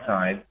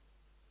downside.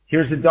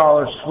 Here's the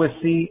dollar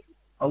Swissy,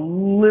 a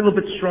little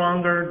bit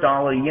stronger.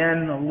 Dollar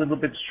yen, a little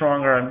bit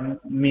stronger,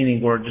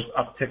 meaning we're just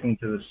upticking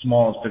to the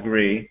smallest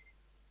degree.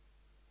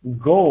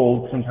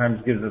 Gold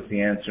sometimes gives us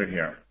the answer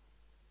here.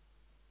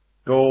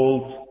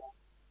 Gold,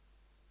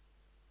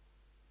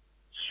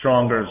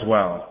 stronger as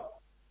well.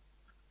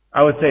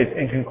 I would say it's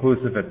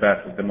inconclusive at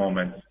best at the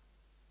moment.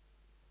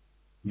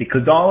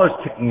 Because dollar is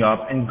ticking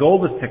up and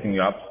gold is ticking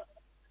up,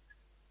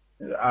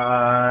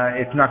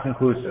 it's not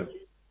conclusive.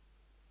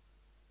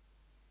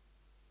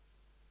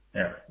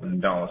 Yeah, the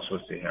dollar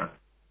Swissy here.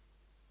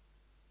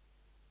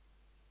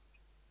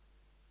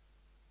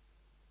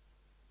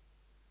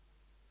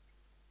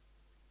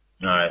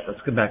 All right,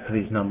 let's get back to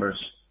these numbers.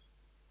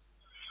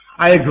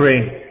 I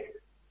agree.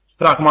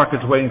 Stock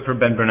market's waiting for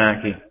Ben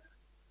Bernanke.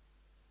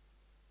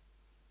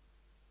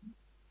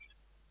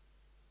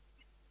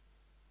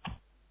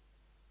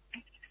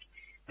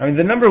 I mean,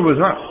 the number was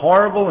not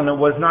horrible and it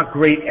was not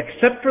great,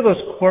 except for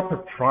those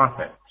corporate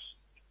profits.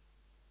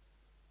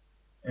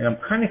 And I'm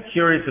kind of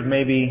curious if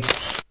maybe,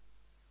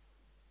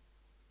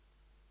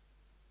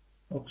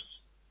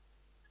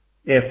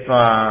 if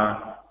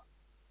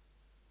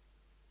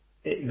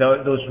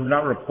those were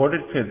not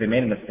reported because they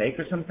made a mistake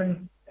or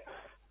something.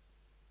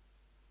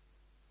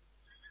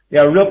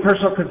 Yeah, real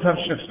personal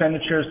consumption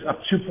expenditures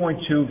up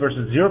 2.2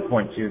 versus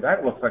 0.2.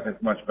 That looks like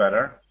it's much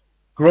better.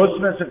 Gross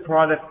domestic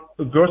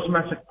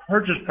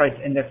purchase price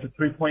index of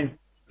 3.3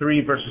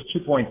 versus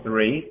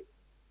 2.3.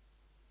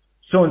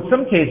 So in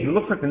some cases, it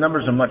looks like the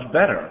numbers are much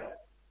better.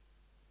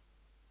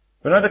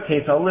 But in other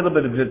cases, a little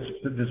bit of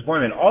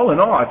disappointment. All in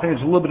all, I think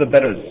it's a little bit of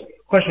better. The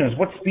question is,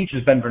 what speech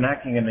is Ben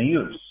Bernanke going to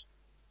use?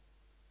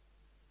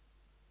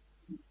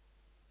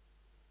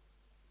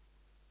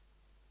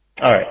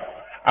 All right.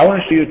 I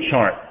want to show you a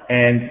chart,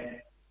 and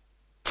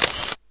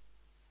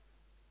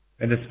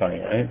it is funny,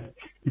 right?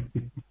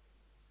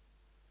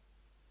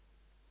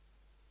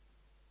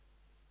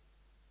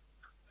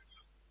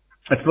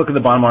 Let's look at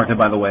the bond market,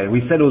 by the way.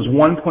 We said it was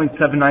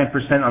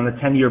 1.79% on the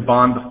 10-year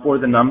bond before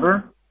the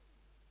number.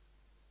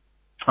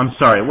 I'm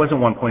sorry, it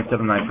wasn't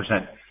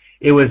 1.79%.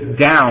 It was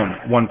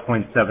down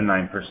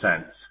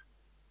 1.79%.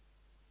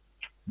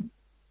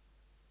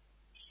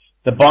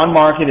 The bond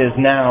market is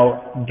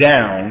now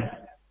down.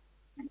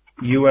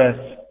 U.S.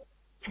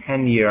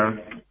 10-year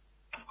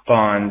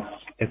bonds,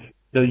 if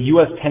the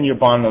U.S. 10-year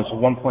bond was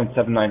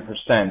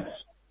 1.79%,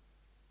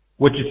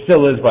 which it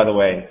still is, by the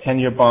way,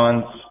 10-year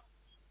bonds,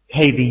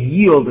 hey, the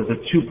yield is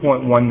at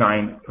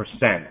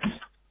 2.19%,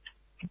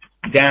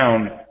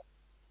 down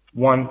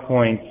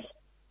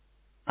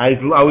I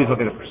always look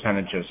at the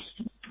percentages,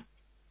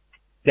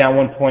 down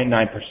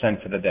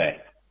 1.9% for the day,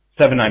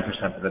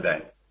 7.9% for the day.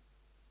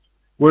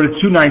 We're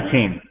at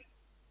 219.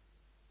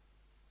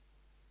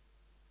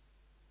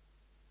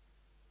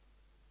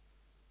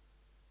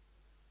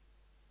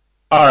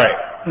 All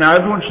right. Now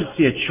everyone should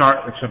see a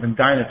chart which I've been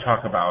dying to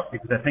talk about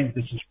because I think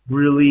this is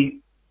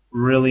really,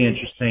 really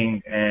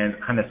interesting and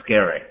kind of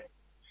scary.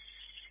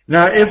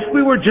 Now, if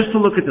we were just to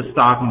look at the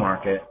stock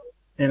market,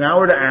 and I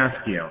were to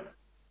ask you,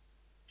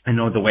 I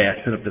know the way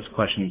I set up this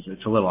question,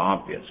 it's a little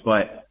obvious,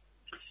 but if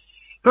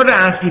I were to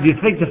ask you, do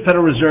you think the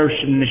Federal Reserve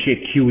should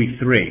initiate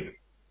QE3?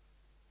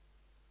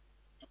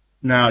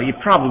 Now, you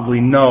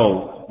probably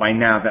know by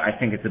now that I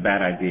think it's a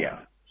bad idea.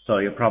 So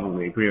you'll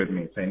probably agree with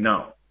me and say,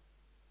 no,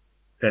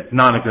 that's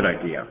not a good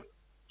idea.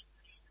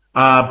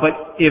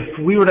 But if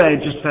we were to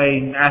just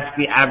say, ask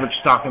the average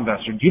stock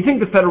investor, do you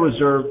think the Federal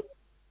Reserve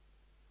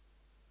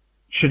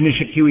should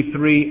initiate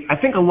QE3? I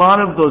think a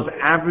lot of those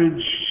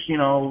average,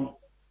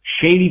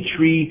 shady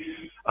tree,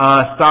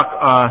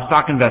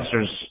 stock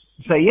investors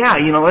say, yeah,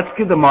 let's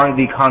give the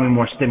economy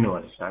more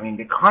stimulus. I mean,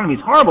 the economy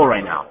is horrible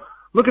right now.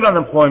 Look at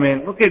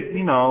unemployment. Look at,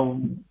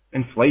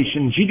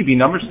 inflation. GDP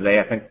numbers today,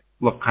 I think,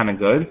 look kind of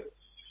good.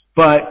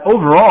 But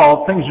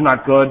overall, things are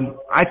not good.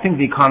 I think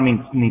the economy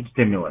needs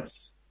stimulus.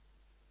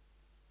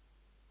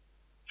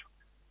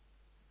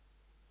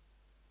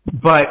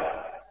 But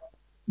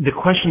the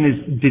question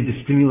is, did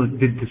the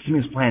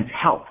stimulus plans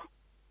help?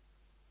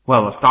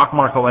 Well, the stock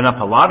market went up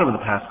a lot over the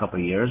past couple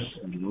of years.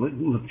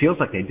 It feels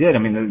like they did. I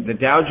mean, the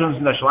Dow Jones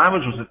Industrial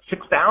Average was at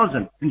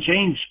 6,000 and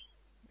change.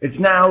 It's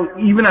now,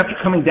 even after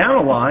coming down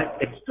a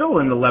lot, it's still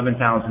in the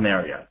 11,000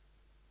 area.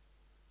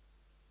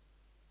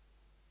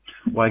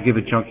 Why give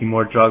a junkie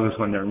more drugs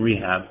when they're in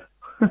rehab?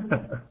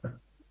 Listen,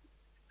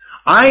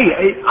 I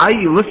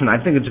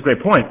think it's a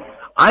great point.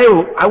 I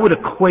would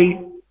equate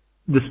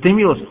the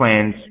stimulus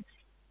plans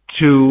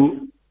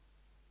to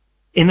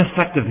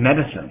ineffective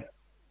medicine.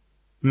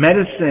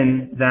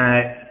 Medicine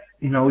that,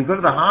 we go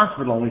to the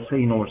hospital and we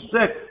say, we're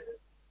sick.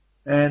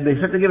 And they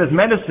start to give us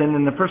medicine,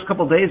 and the first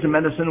couple of days the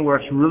medicine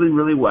works really,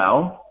 really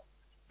well.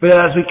 But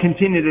as we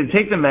continue to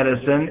take the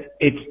medicine,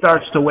 it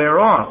starts to wear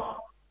off.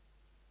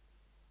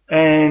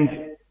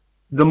 And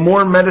the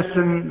more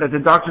medicine that the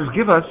doctors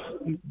give us,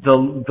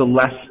 the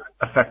less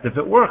effective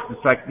it works.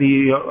 It's like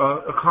the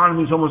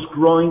economy is almost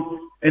growing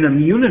an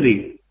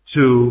immunity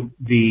to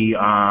the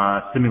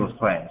stimulus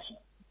plans.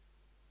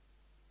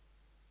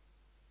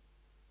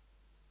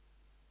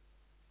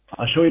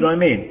 I'll show you what I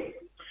mean.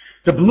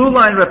 The blue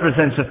line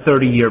represents a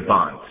 30-year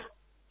bond.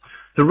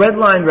 The red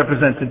line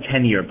represents a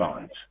 10-year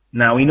bond.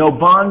 Now, we know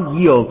bond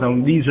yields,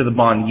 and these are the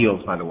bond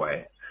yields, by the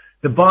way.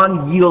 The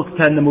bond yields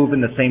tend to move in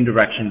the same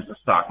direction as the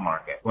stock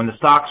market. When the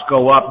stocks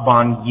go up,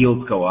 bond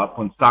yields go up.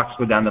 When stocks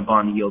go down, the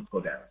bond yields go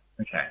down.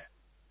 Okay.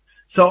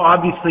 So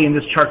obviously, and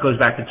this chart goes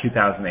back to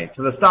 2008.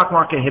 So the stock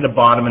market hit a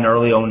bottom in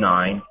early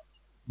 2009.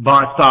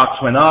 Bond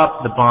stocks went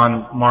up, the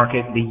bond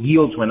market, the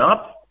yields went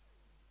up,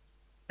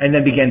 and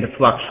then began to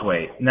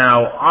fluctuate.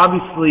 Now,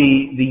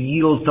 obviously, the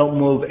yields don't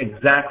move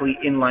exactly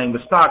in line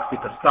with stocks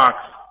because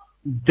stocks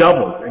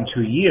doubled in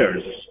 2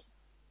 years.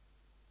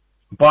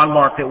 Bond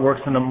market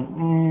works in a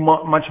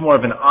much more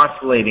of an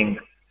oscillating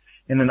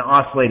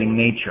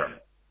nature.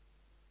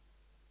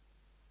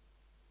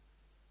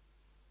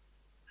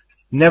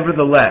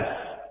 Nevertheless,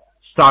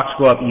 stocks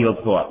go up, yields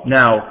go up.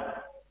 Now,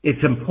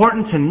 it's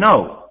important to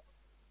note,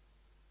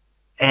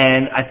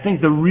 and I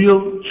think the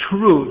real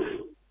truth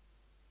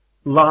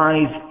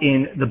lies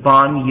in the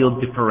bond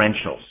yield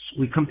differentials.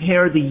 We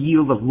compare the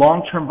yield of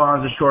long-term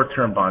bonds to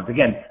short-term bonds.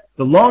 Again,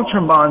 the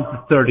long-term bond is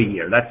the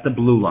 30-year. That's the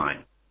blue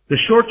line. The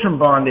short-term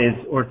bond is,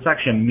 or it's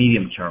actually a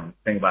medium-term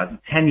thing about it,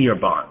 10-year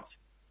bonds.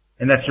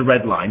 And that's the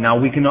red line. Now,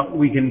 we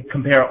can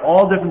compare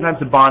all different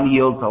types of bond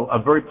yields. A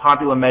very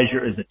popular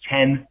measure is the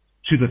 10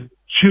 to the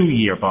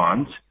 2-year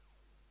bonds.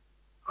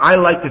 I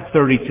like the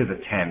 30 to the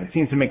 10. It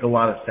seems to make a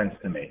lot of sense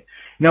to me.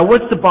 Now,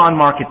 what's the bond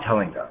market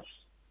telling us?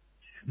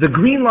 The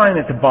green line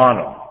at the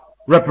bottom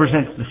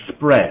represents the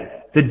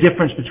spread, the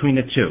difference between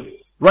the two.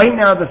 Right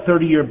now, the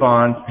 30-year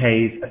bond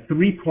pays a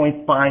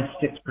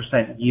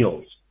 3.56%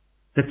 yield.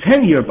 The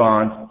 10-year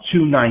bond,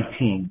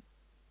 2.19.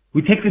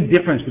 We take the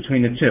difference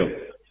between the two.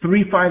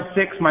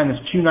 356 minus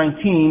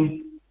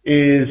 2.19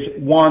 is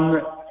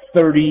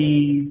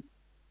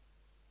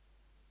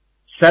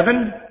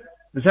 137.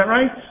 Is that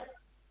right?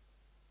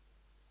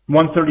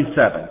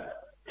 137.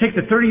 Take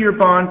the 30-year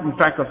bond. In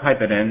fact, I'll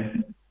type it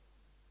in.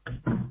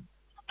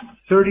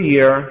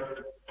 30-year,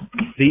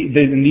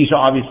 and these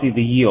are obviously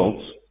the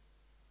yields.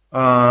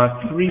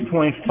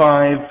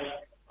 3.5,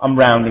 I'm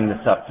rounding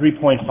this up,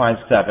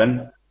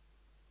 3.57.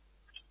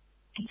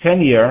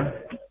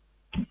 10-year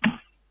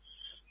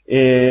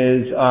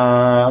is,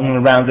 I'm going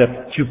to round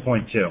up to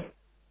 2.2.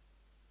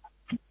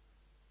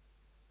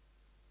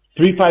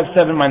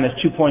 357 minus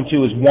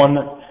 2.2 is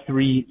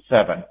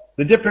 137.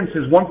 The difference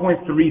is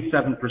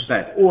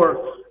 1.37%, or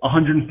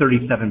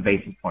 137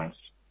 basis points.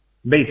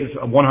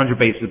 100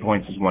 basis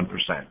points is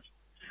 1%.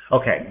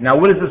 Okay, now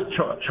what is this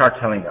chart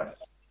telling us?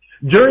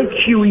 During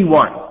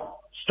QE1,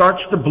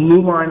 starts the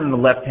blue line on the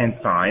left-hand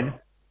side,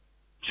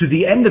 to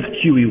the end of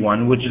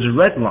QE1, which is a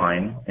red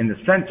line in the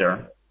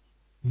center,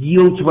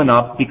 yields went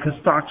up because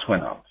stocks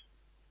went up.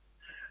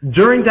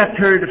 During that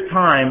period of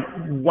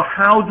time,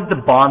 how did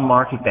the bond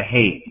market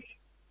behave?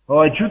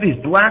 Well, I drew these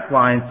black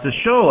lines to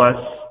show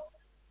us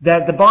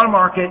that the bond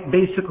market,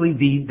 basically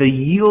the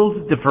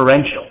yield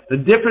differential, the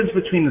difference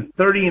between the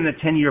 30 and the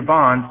 10-year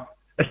bond,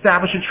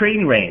 establish a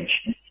trading range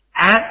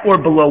at or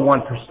below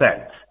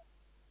 1%.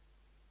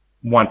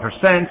 1%,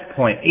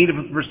 0.8%,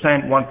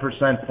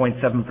 1%,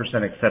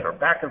 0.7%, etc.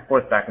 Back and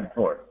forth, back and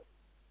forth.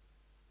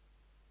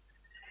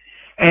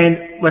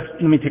 And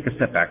let me take a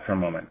step back for a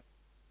moment.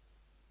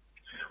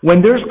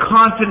 When there's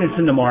confidence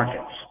in the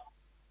markets,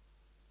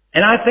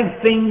 and I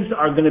think things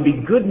are going to be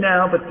good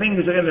now, but things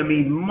are going to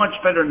be much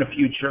better in the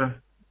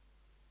future,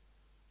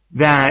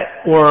 let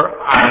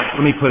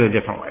me put it a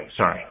different way,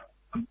 sorry.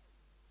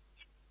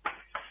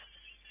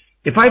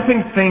 If I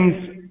think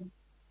things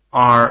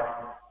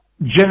are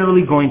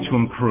generally going to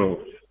improve,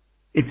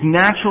 it's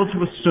natural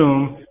to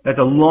assume that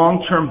the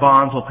long-term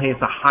bonds will pay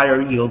us a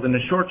higher yield than the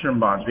short-term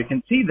bonds. We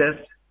can see this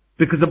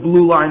because the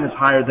blue line is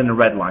higher than the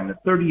red line. The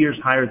 30 year is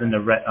higher than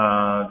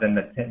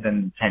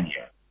the 10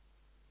 year.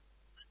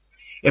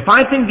 If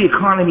I think the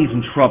economy is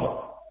in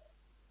trouble,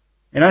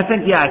 and I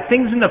think, yeah,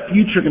 things in the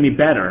future are going to be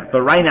better,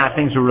 but right now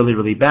things are really,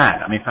 really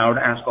bad. I mean, if I were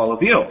to ask all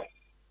of you,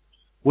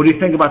 what do you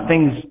think about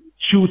things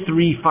 2,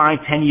 3, 5,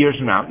 10 years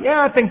from now?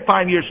 Yeah, I think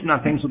 5 years from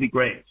now things will be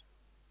great.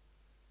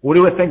 What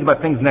do I think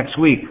about things next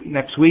week?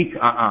 Next week?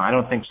 I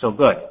don't think so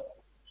good.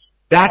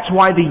 That's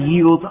why the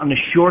yields on the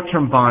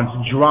short-term bonds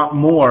drop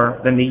more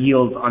than the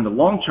yields on the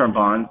long-term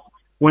bonds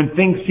when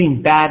things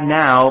seem bad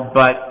now,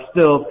 but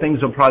still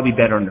things will probably be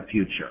better in the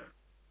future.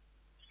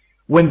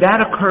 When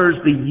that occurs,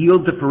 the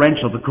yield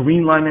differential, the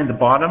green line at the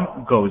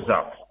bottom, goes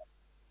up.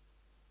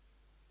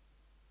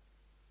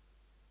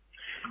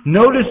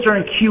 Notice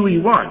during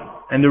QE1,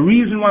 and the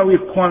reason why we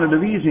have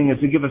quantitative easing is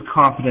to give us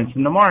confidence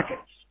in the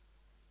markets.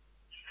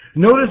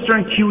 Notice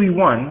during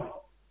QE1,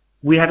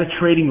 we had a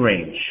trading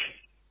range.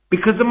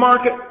 Because the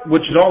market,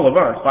 which is all of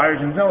us, buyers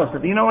and sellers,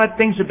 said, you know what,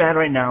 things are bad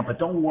right now, but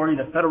don't worry,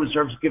 the Federal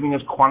Reserve is giving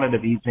us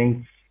quantitative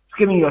easing, it's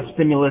giving us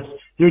stimulus,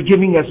 they're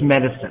giving us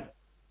medicine.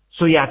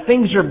 So yeah,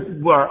 things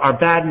are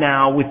bad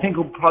now. We think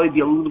it'll probably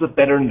be a little bit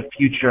better in the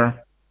future.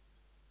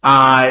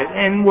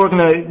 And we're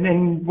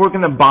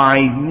gonna buy,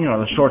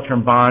 the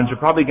short-term bonds. We're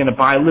probably gonna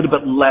buy a little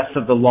bit less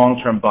of the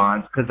long-term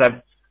bonds because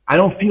I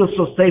don't feel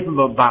so safe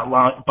about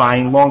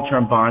buying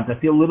long-term bonds. I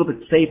feel a little bit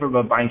safer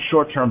about buying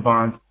short-term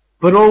bonds.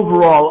 But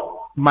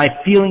overall, my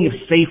feeling of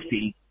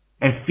safety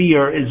and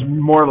fear is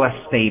more or less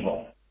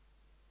stable.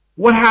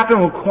 What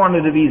happened when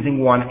quantitative easing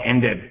 1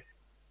 ended?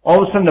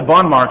 All of a sudden the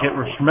bond market,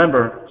 which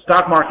remember,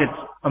 stock market's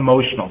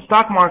emotional.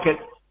 Stock market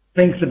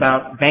thinks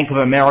about Bank of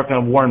America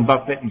and Warren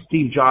Buffett and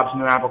Steve Jobs and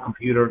their Apple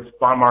computers.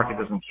 Bond market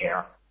doesn't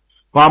care.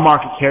 Bond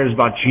market cares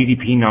about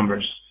GDP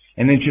numbers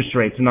and interest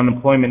rates and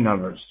unemployment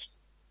numbers.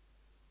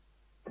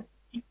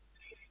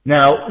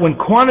 Now, when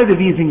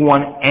quantitative easing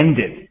 1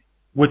 ended,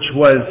 which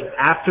was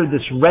after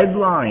this red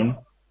line,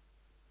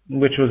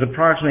 which was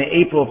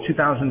approximately April of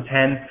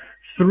 2010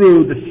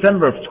 through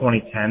December of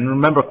 2010,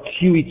 remember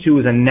QE2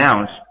 was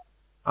announced,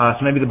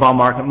 so maybe the bond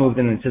market moved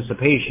in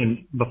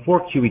anticipation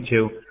before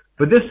QE2,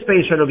 but this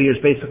space right over here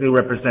basically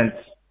represents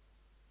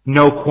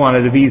no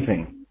quantitative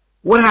easing.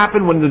 What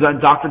happened when the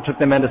doctor took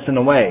the medicine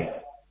away?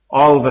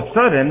 All of a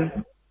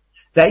sudden,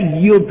 that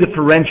yield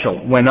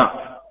differential went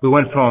up. We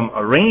went from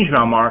a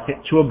range-bound market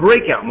to a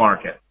breakout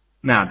market.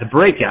 Now, the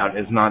breakout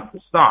is not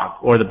the stock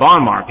or the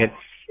bond market.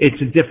 It's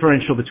a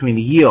differential between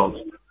the yields.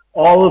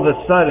 All of a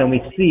sudden,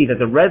 we see that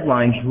the red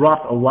line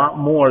dropped a lot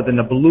more than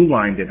the blue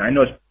line did. I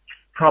know you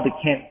probably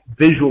can't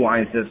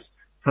visualize this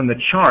from the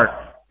chart,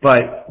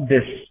 but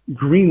this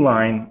green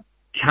line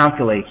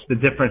calculates the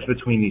difference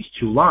between these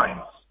two lines.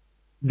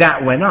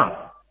 That went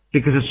up.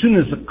 Because as soon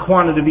as the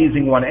quantitative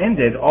easing 1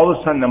 ended, all of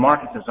a sudden the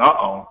market says,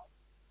 uh-oh,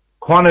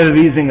 quantitative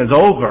easing is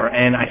over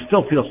and I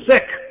still feel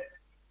sick.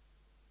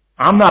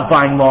 I'm not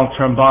buying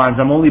long-term bonds.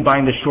 I'm only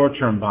buying the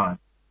short-term bonds.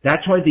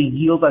 That's why the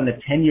yield on the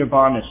 10-year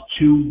bond is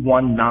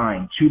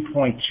 2.19,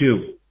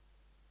 2.2.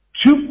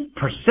 2%,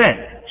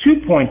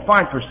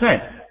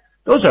 2.5%.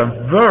 Those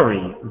are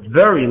very,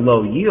 very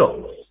low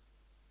yields.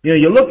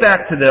 You look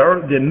back to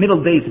the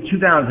middle days of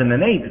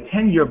 2008, the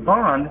 10-year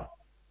bond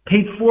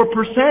paid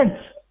 4%.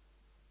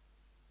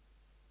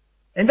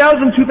 And that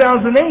was in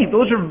 2008.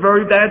 Those are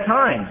very bad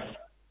times.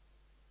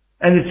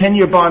 And the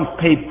 10-year bonds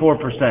paid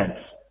 4%.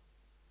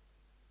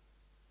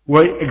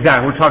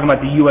 Exactly. We're talking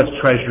about the U.S.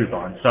 Treasury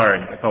bonds. Sorry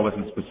if I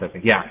wasn't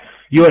specific. Yeah.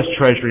 U.S.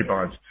 Treasury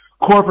bonds.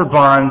 Corporate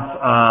bonds,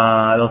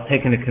 they'll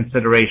take into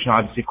consideration,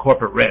 obviously,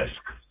 corporate risk.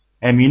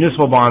 And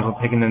municipal bonds will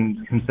take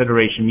into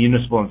consideration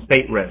municipal and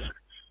state risk.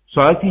 So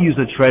I like to use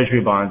the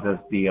Treasury bonds as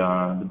the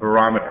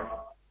barometer.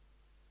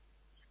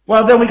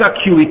 Well, then we got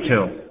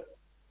QE2.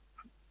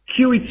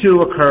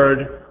 QE2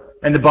 occurred,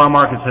 and the bond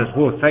market says,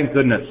 whoa, thank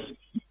goodness.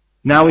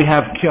 Now we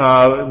have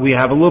a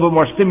little bit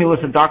more stimulus.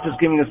 The doctor's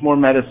giving us more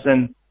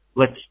medicine.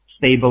 Let's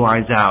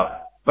stabilize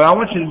out. But I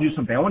want you to do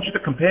something. I want you to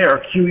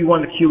compare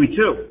QE1 to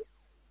QE2.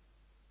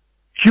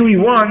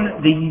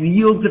 QE1, the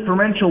yield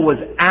differential was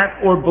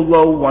at or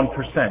below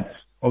 1%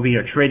 over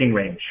here, trading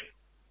range.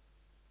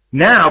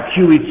 Now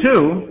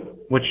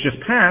QE2, which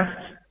just passed,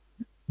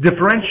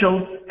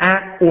 differential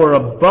at or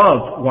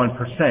above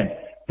 1%.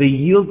 The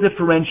yield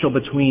differential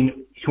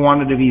between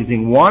quantitative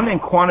easing 1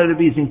 and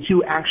quantitative easing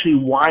 2 actually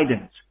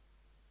widened.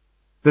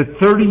 The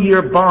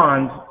 30-year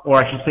bond, or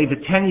I should say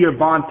the 10-year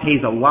bond,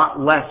 pays a lot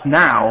less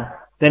now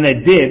than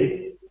it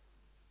did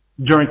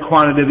during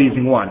quantitative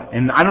easing 1.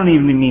 And I don't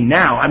even mean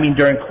now, I mean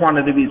during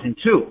quantitative easing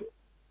 2.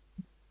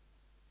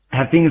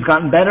 Have things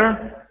gotten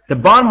better? The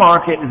bond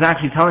market is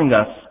actually telling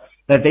us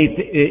that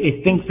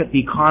it thinks that the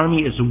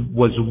economy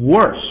was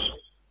worse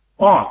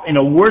off, in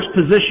a worse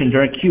position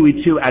during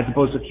QE2 as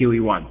opposed to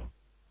QE1.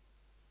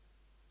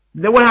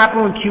 Then what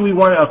happened when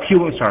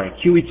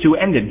QE2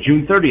 ended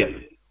June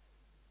 30th?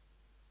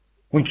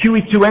 When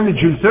QE2 ended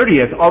June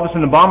 30th, all of a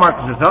sudden the bond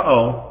market says,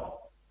 uh-oh,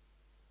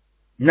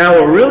 now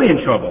we're really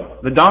in trouble.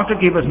 The doctor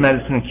gave us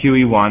medicine in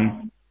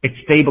QE1. It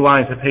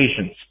stabilized the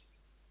patients.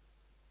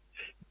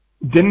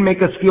 Didn't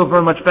make us feel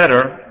very much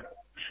better,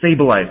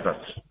 stabilized us.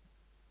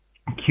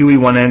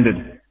 QE1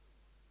 ended.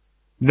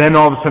 Then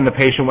all of a sudden the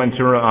patient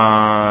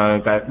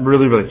got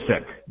really, really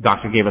sick.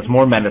 Doctor gave us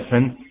more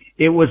medicine.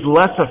 It was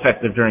less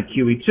effective during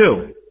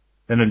QE2.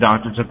 Then the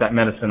doctor took that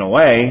medicine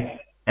away.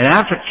 And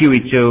after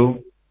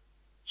QE2,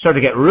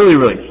 started to get really,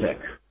 really sick.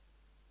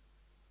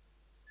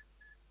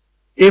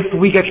 If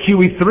we get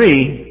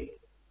QE3,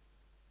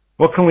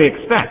 what can we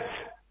expect?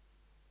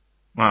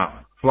 Well,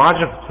 it's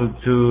logical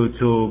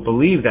to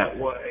believe that,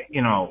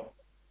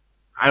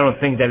 I don't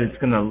think that it's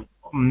going to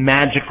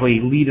magically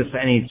lead us to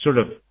any sort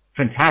of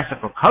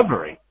fantastic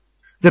recovery.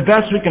 The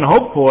best we can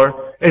hope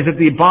for is that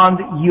the bond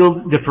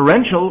yield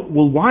differential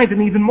will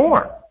widen even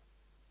more.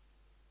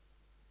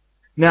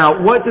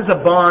 Now, what does a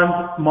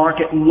bond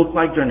market look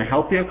like during a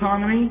healthy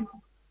economy?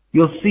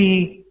 You'll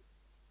see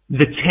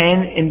the 10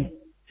 and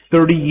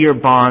 30-year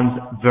bonds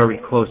very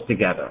close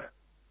together.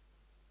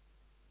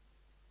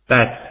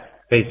 That's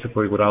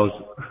basically what I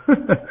was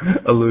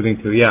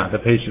alluding to. Yeah, the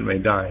patient may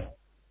die.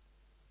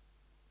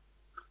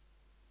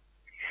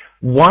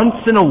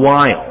 Once in a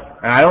while,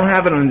 and I don't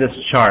have it on this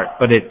chart,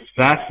 but it's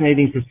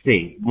fascinating to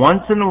see.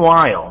 Once in a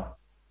while,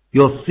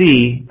 you'll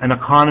see an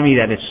economy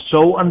that is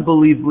so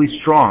unbelievably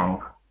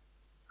strong.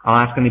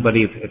 I'll ask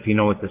anybody if you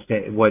know what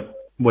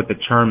the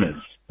term is,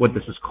 what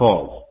this is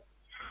called.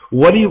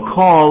 What do you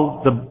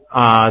call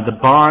the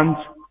bond?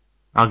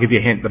 I'll give you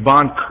a hint. The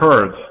bond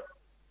curve,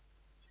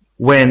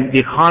 when the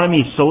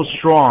economy is so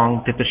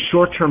strong that the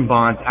short-term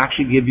bonds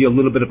actually give you a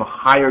little bit of a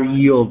higher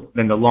yield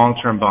than the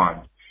long-term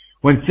bonds.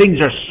 When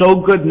things are so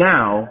good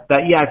now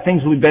that, yeah,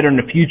 things will be better in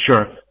the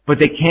future, but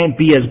they can't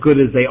be as good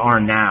as they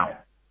are now.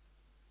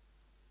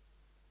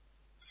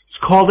 It's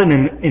called an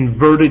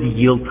inverted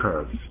yield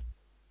curve.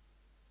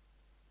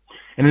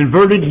 An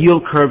inverted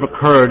yield curve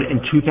occurred in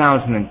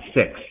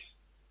 2006.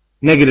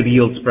 Negative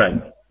yield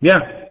spread. Yeah,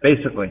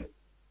 basically.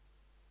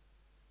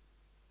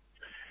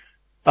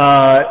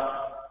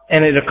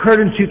 And it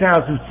occurred in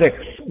 2006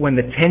 when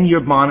the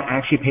 10-year bond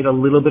actually paid a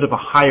little bit of a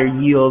higher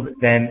yield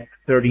than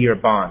 30-year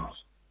bonds.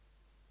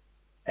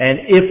 And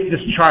if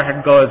this chart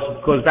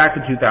goes back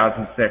to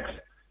 2006,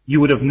 you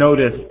would have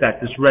noticed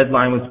that this red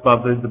line was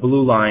above the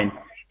blue line.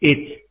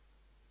 It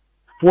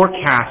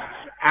forecasts,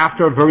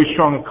 after a very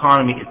strong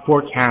economy, it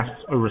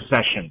forecasts a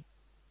recession.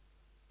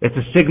 It's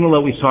a signal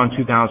that we saw in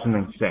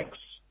 2006.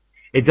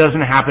 It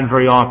doesn't happen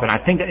very often.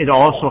 I think it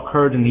also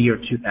occurred in the year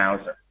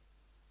 2000.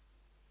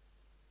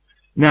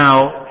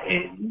 Now,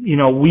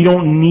 we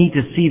don't need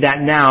to see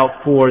that now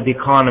for the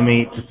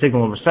economy to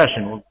signal a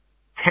recession. We're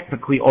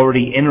technically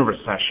already in a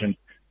recession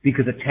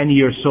because the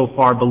 10-year is so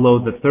far below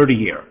the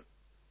 30-year.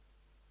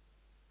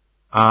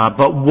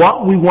 But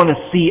what we want to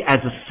see as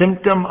a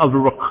symptom of a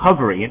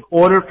recovery, in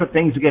order for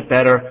things to get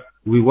better,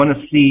 we want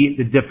to see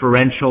the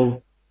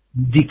differential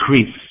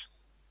decrease.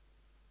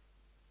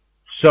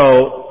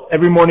 So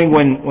every morning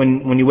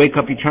when you wake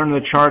up, you turn to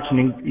the charts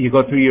and you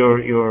go through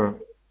your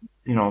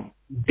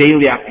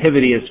daily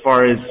activity as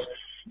far as,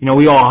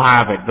 we all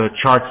have it, the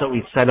charts that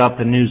we set up,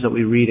 the news that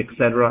we read,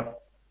 etc.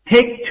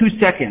 Take 2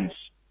 seconds.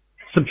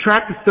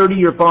 Subtract the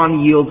 30-year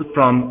bond yield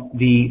from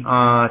the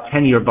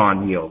 10-year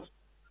bond yield.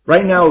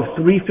 Right now,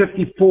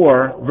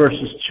 354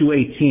 versus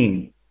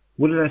 218.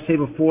 What did I say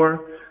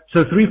before?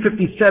 So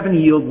 357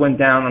 yield went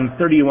down on the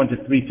 30-year went to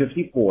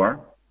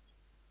 354.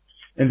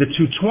 And the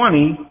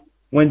 220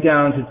 went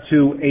down to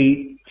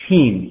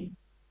 218.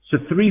 So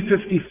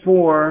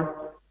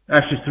 354,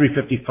 actually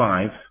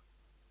 355,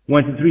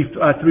 went to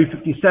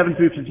 357,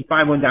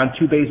 355 went down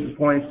 2 basis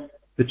points.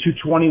 The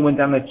 220 went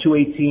down to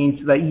 218.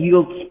 So that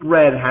yield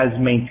spread has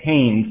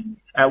maintained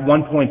at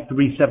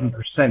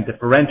 1.37%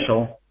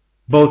 differential.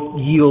 Both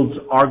yields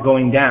are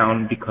going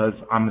down because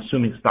I'm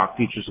assuming stock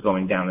futures are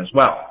going down as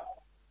well.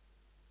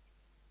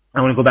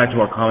 I want to go back to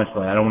our comments,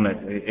 but I don't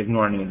want to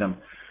ignore any of them.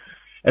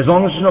 As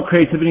long as there's no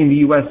creativity in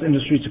the U.S.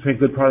 industries to create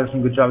good products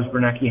and good jobs,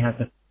 Bernanke has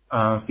to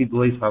feed the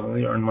lazy,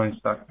 probably earn money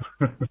stock.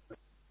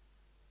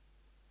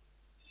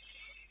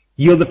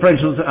 Yield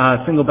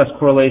differentials, single best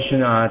correlation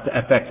to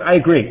FX. I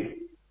agree.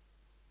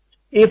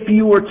 If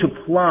you were to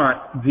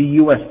plot the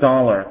U.S.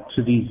 dollar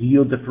to these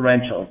yield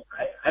differentials,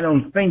 I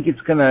don't think it's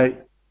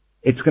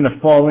gonna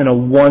fall in a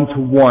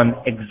one-to-one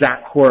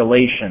exact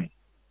correlation,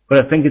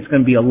 but I think it's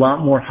gonna be a lot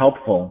more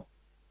helpful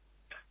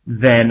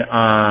than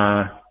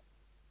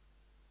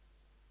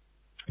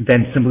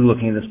simply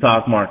looking at the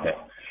stock market.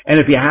 And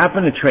if you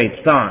happen to trade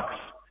stocks,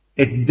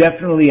 it's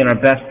definitely in our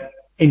best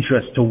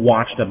interest to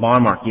watch the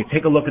bond market. You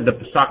take a look at the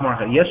stock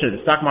market yesterday.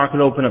 The stock market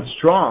opened up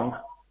strong,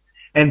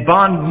 and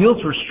bond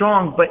yields were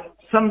strong, but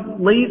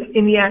some late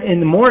in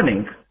the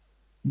morning,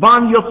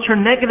 bond yields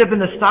turned negative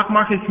and the stock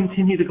market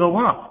continued to go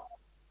up.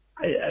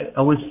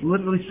 I was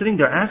literally sitting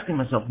there asking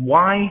myself,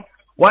 why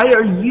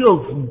are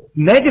yields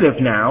negative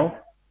now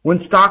when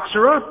stocks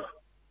are up?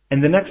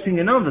 And the next thing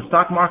you know, the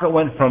stock market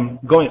went from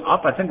going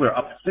up, I think we were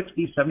up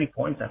 60, 70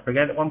 points, I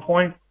forget at one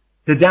point,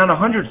 to down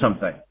 100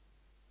 something.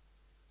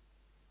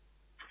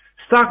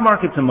 Stock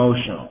market's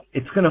emotional.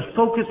 It's going to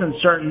focus on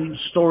certain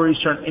stories,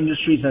 certain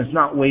industries, and it's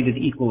not weighted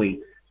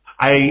equally.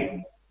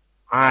 I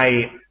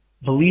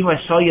believe I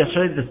saw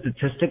yesterday the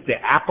statistic, the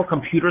Apple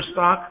computer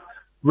stock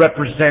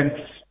represents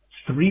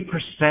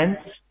 3%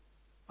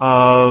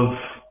 of,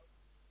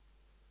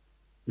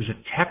 was it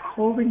tech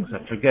holdings?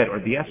 I forget, or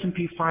the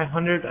S&P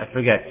 500? I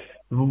forget.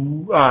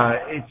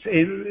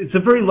 It's a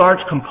very large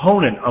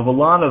component of a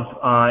lot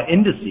of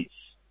indices.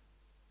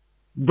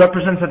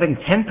 Represents, I think,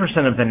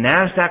 10% of the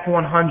NASDAQ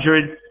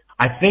 100.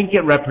 I think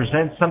it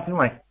represents something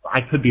like,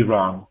 I could be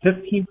wrong,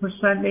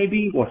 15%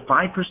 maybe, or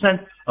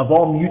 5% of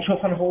all mutual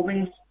fund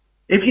holdings.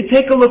 If you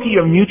take a look at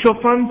your mutual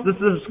funds, this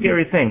is a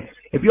scary thing.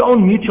 If you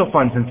own mutual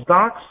funds and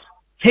stocks,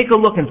 take a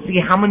look and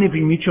see how many of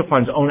your mutual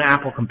funds own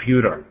Apple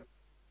Computer.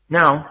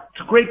 Now,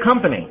 it's a great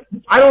company.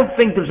 I don't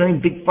think there's any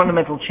big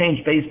fundamental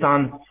change based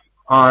on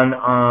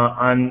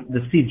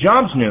the Steve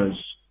Jobs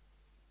news,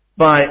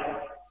 but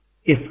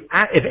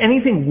if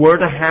anything were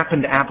to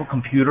happen to Apple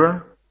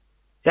Computer,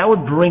 that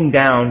would bring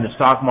down the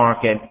stock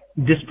market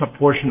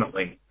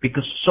disproportionately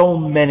because so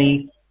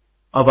many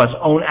of us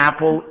own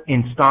Apple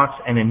in stocks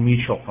and in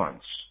mutual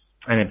funds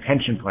and in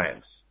pension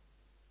plans.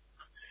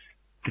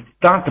 It's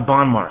not the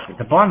bond market.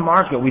 The bond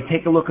market, we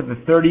take a look at the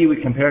 30,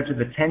 we compare it to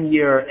the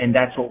 10-year, and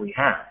that's what we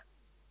have.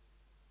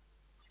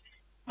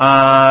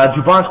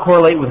 Do bonds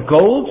correlate with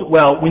gold?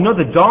 Well, we know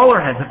the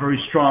dollar has a very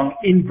strong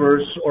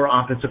inverse or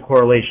opposite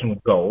correlation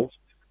with gold.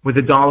 When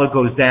the dollar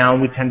goes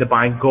down, we tend to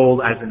buy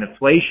gold as an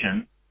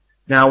inflation.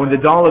 Now, when the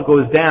dollar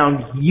goes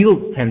down,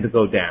 yields tend to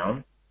go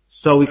down.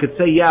 So we could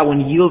say, yeah,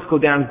 when yields go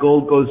down,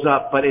 gold goes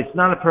up, but it's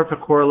not a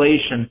perfect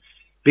correlation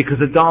because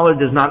the dollar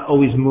does not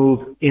always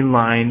move in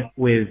line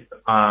with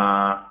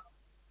the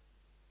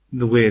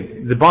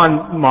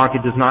bond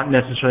market does not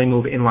necessarily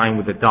move in line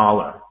with the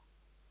dollar.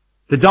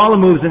 The dollar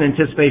moves in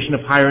anticipation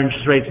of higher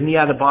interest rates, and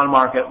yeah, the bond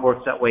market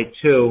works that way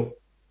too,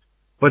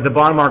 but the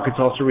bond market's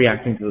also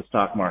reacting to the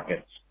stock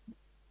markets.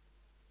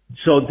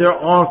 So there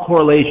are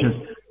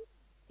correlations.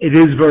 It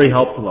is very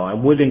helpful, though. I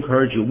would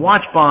encourage you,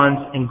 watch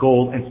bonds and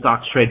gold and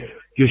stocks trade.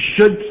 You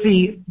should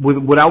see,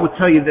 what I would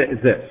tell you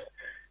is this.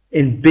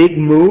 In big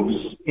moves,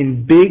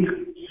 in big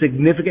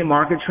significant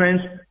market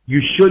trends, you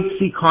should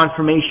see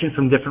confirmation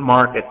from different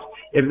markets.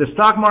 If the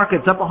stock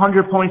market's up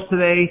 100 points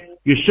today,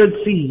 you should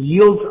see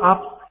yields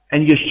up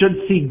and you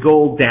should see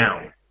gold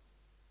down.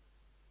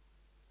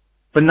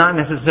 But not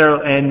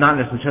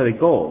necessarily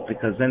gold,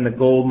 because then the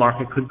gold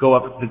market could go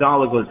up if the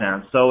dollar goes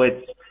down. So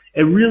it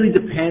really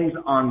depends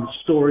on the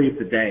story of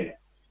the day.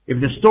 If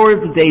the story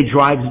of the day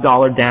drives the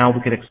dollar down,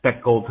 we could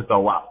expect gold to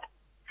go up.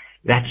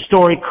 That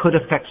story could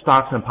affect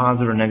stocks in a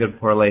positive or negative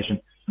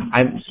correlation.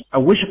 I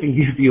wish I could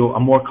give you a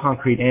more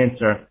concrete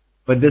answer,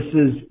 but this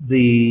is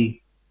the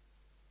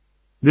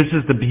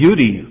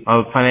beauty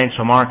of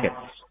financial markets,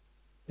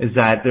 is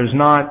that there's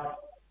not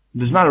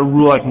a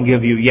rule I can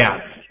give you, yeah,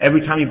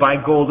 every time you buy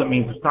gold, it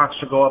means the stocks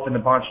should go up and the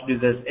bonds should do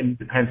this. It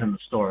depends on the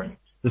story.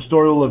 The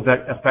story will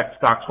affect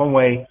stocks one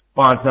way,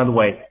 bonds another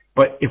way.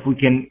 But if we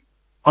can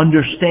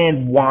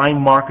understand why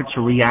markets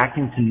are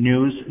reacting to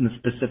news in a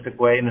specific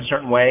way, in a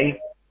certain way,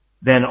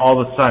 then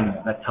all of a sudden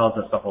that tells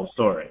us the whole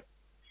story.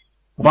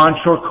 Bonds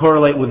short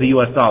correlate with the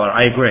U.S. dollar.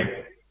 I agree.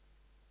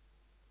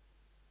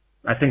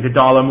 I think the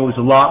dollar moves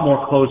a lot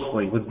more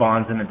closely with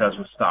bonds than it does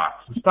with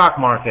stocks. The stock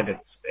market,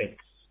 it's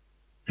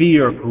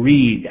fear,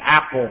 greed,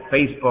 Apple,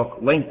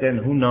 Facebook,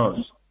 LinkedIn, who knows?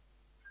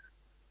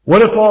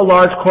 What if all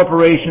large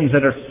corporations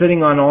that are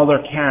sitting on all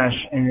their cash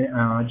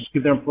and just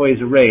give their employees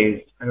a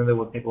raise? I know they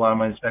will take a lot of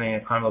money spending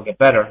and the economy will get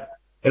better.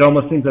 It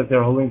almost seems like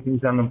they're holding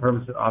things down on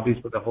purpose, obvious,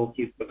 with the whole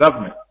key to the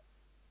government.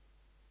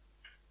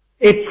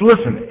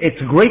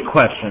 It's a great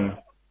question.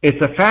 It's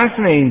a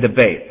fascinating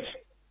debate.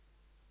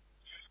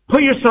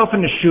 Put yourself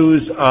in the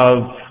shoes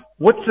of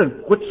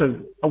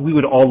we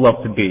would all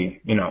love to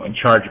be, in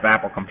charge of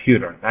Apple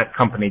Computer. That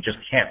company just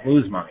can't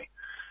lose money.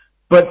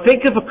 But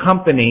think of a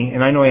company,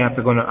 and I know I have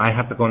to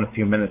go in a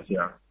few minutes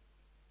here.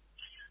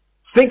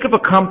 Think of a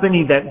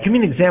company give me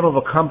an example of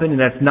a company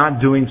that's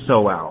not doing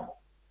so well.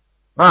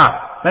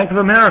 Bank of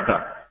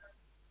America.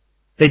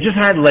 They just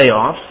had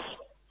layoffs.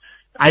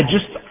 I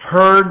just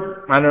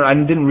heard, I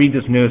didn't read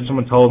this news,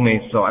 someone told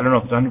me, so I don't know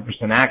if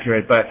it's 100%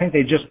 accurate, but I think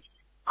they just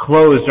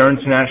closed their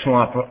international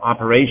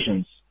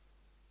operations.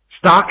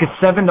 Stock is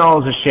 $7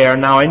 a share.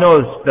 Now I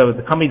know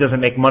the company doesn't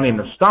make money in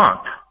the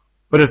stock,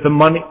 but if the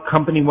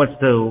company wants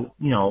to,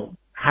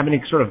 have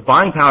any sort of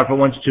buying power, if it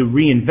wants to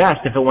reinvest,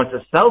 if it wants to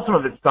sell some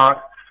of its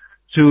stock,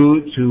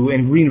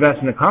 and reinvest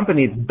in the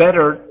company, it's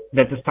better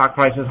that the stock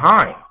price is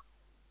high.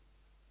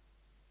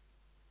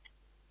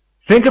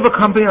 Think of a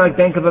company like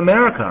Bank of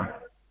America.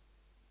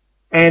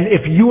 And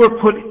if you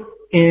were put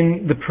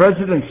in the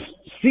president's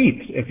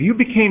seat, if you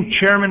became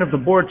chairman of the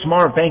board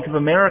tomorrow of Bank of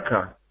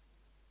America,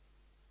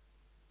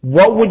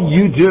 what would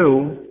you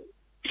do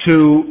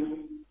to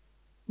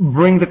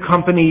bring the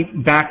company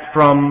back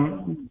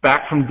from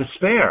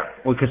despair?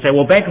 We could say,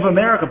 well, Bank of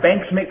America,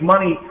 banks make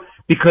money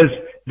because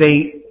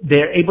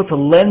they're able to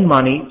lend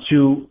money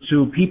to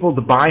people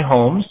to buy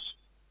homes,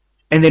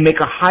 and they make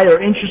a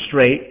higher interest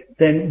rate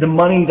than the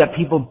money that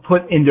people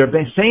put in their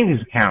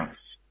savings accounts.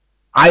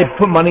 I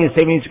put money in a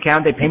savings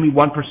account, they pay me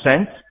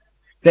 1%.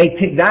 They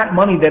take that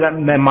money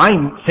my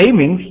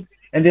savings,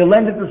 and they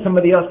lend it to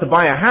somebody else to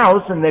buy a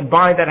house, and they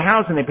buy that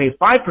house and they pay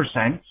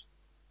 5%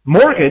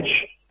 mortgage,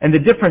 and the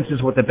difference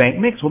is what the bank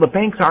makes. Well, the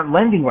banks aren't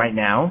lending right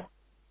now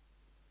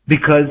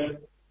because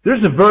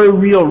there's a very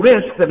real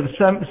risk that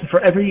for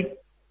every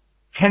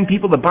 10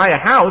 people that buy a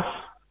house,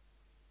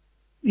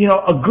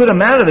 a good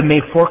amount of them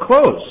may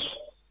foreclose.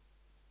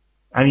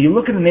 I mean, you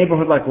look at a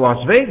neighborhood like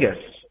Las Vegas.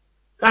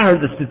 I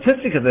heard the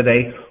statistic of the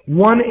day,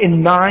 1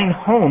 in 9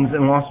 homes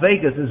in Las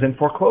Vegas is in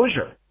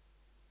foreclosure.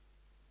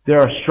 There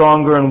are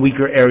stronger and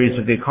weaker areas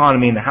of the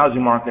economy in the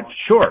housing market,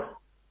 sure.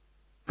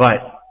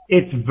 But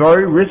it's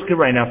very risky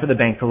right now for the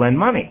bank to lend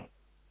money.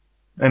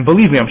 And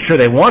believe me, I'm sure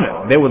they want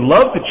to. They would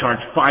love to charge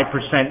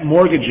 5%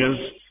 mortgages,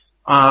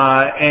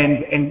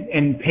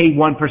 and pay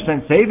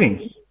 1%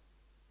 savings.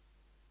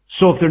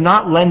 So if they're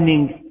not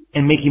lending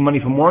and making money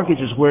from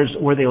mortgages, where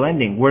are they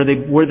lending? Where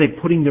are they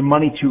putting their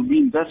money to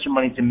reinvest their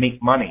money to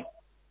make money?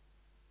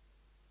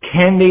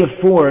 Can they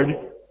afford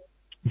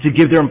to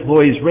give their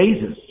employees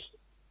raises?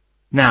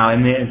 Now,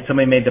 and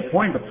somebody made the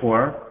point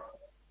before,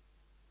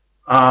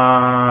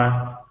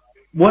 the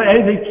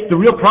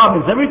real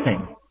problem is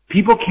everything.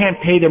 People can't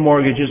pay their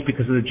mortgages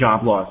because of the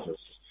job losses.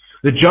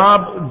 The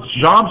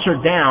jobs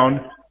are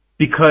down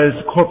because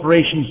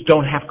corporations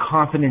don't have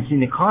confidence in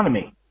the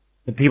economy.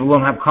 The people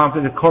don't have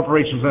confidence, the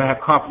corporations don't have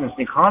confidence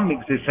in the economy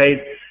because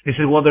they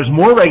say, well, there's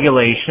more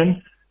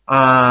regulation,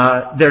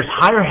 there's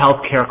higher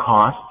health care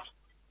costs,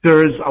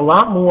 there's a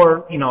lot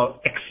more,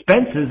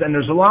 expenses, and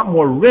there's a lot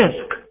more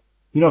risk.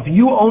 If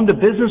you own the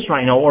business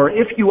right now, or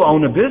if you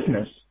own a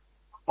business,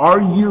 are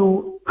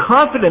you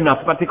confident enough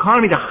about the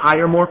economy to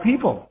hire more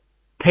people,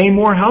 pay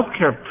more health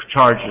care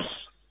charges?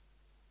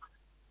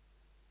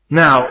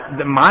 Now,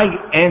 my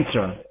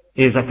answer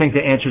is, I think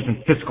the answer is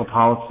in fiscal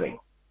policy.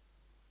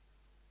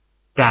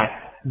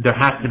 That there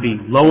has to be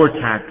lower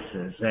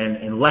taxes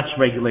and less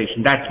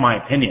regulation. That's my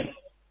opinion.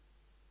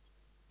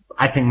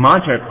 I think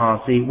monetary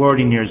policy, we're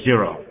already near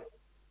zero.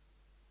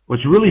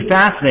 What's really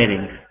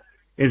fascinating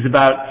is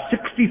about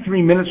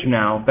 63 minutes from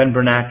now, Ben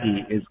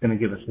Bernanke is going to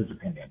give us his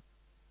opinion.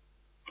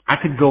 I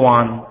could go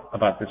on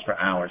about this for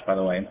hours, by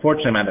the way.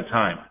 Unfortunately, I'm out of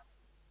time.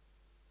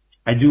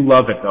 I do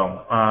love it,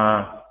 though,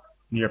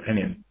 your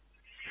opinion.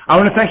 I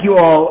want to thank you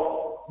all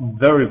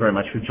very, very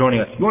much for joining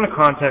us. If you want to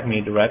contact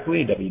me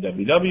directly,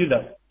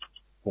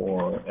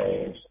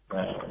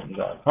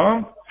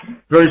 www.4aslam.com.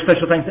 Very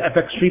special thanks to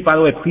FX Street. By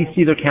the way, please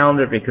see their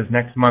calendar because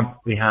next month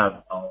we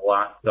have a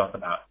lot to talk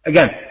about.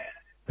 Again,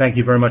 thank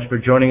you very much for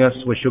joining us.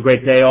 Wish you a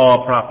great day.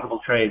 All profitable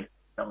trades.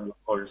 And we look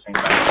forward to seeing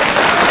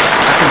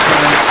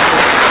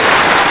you.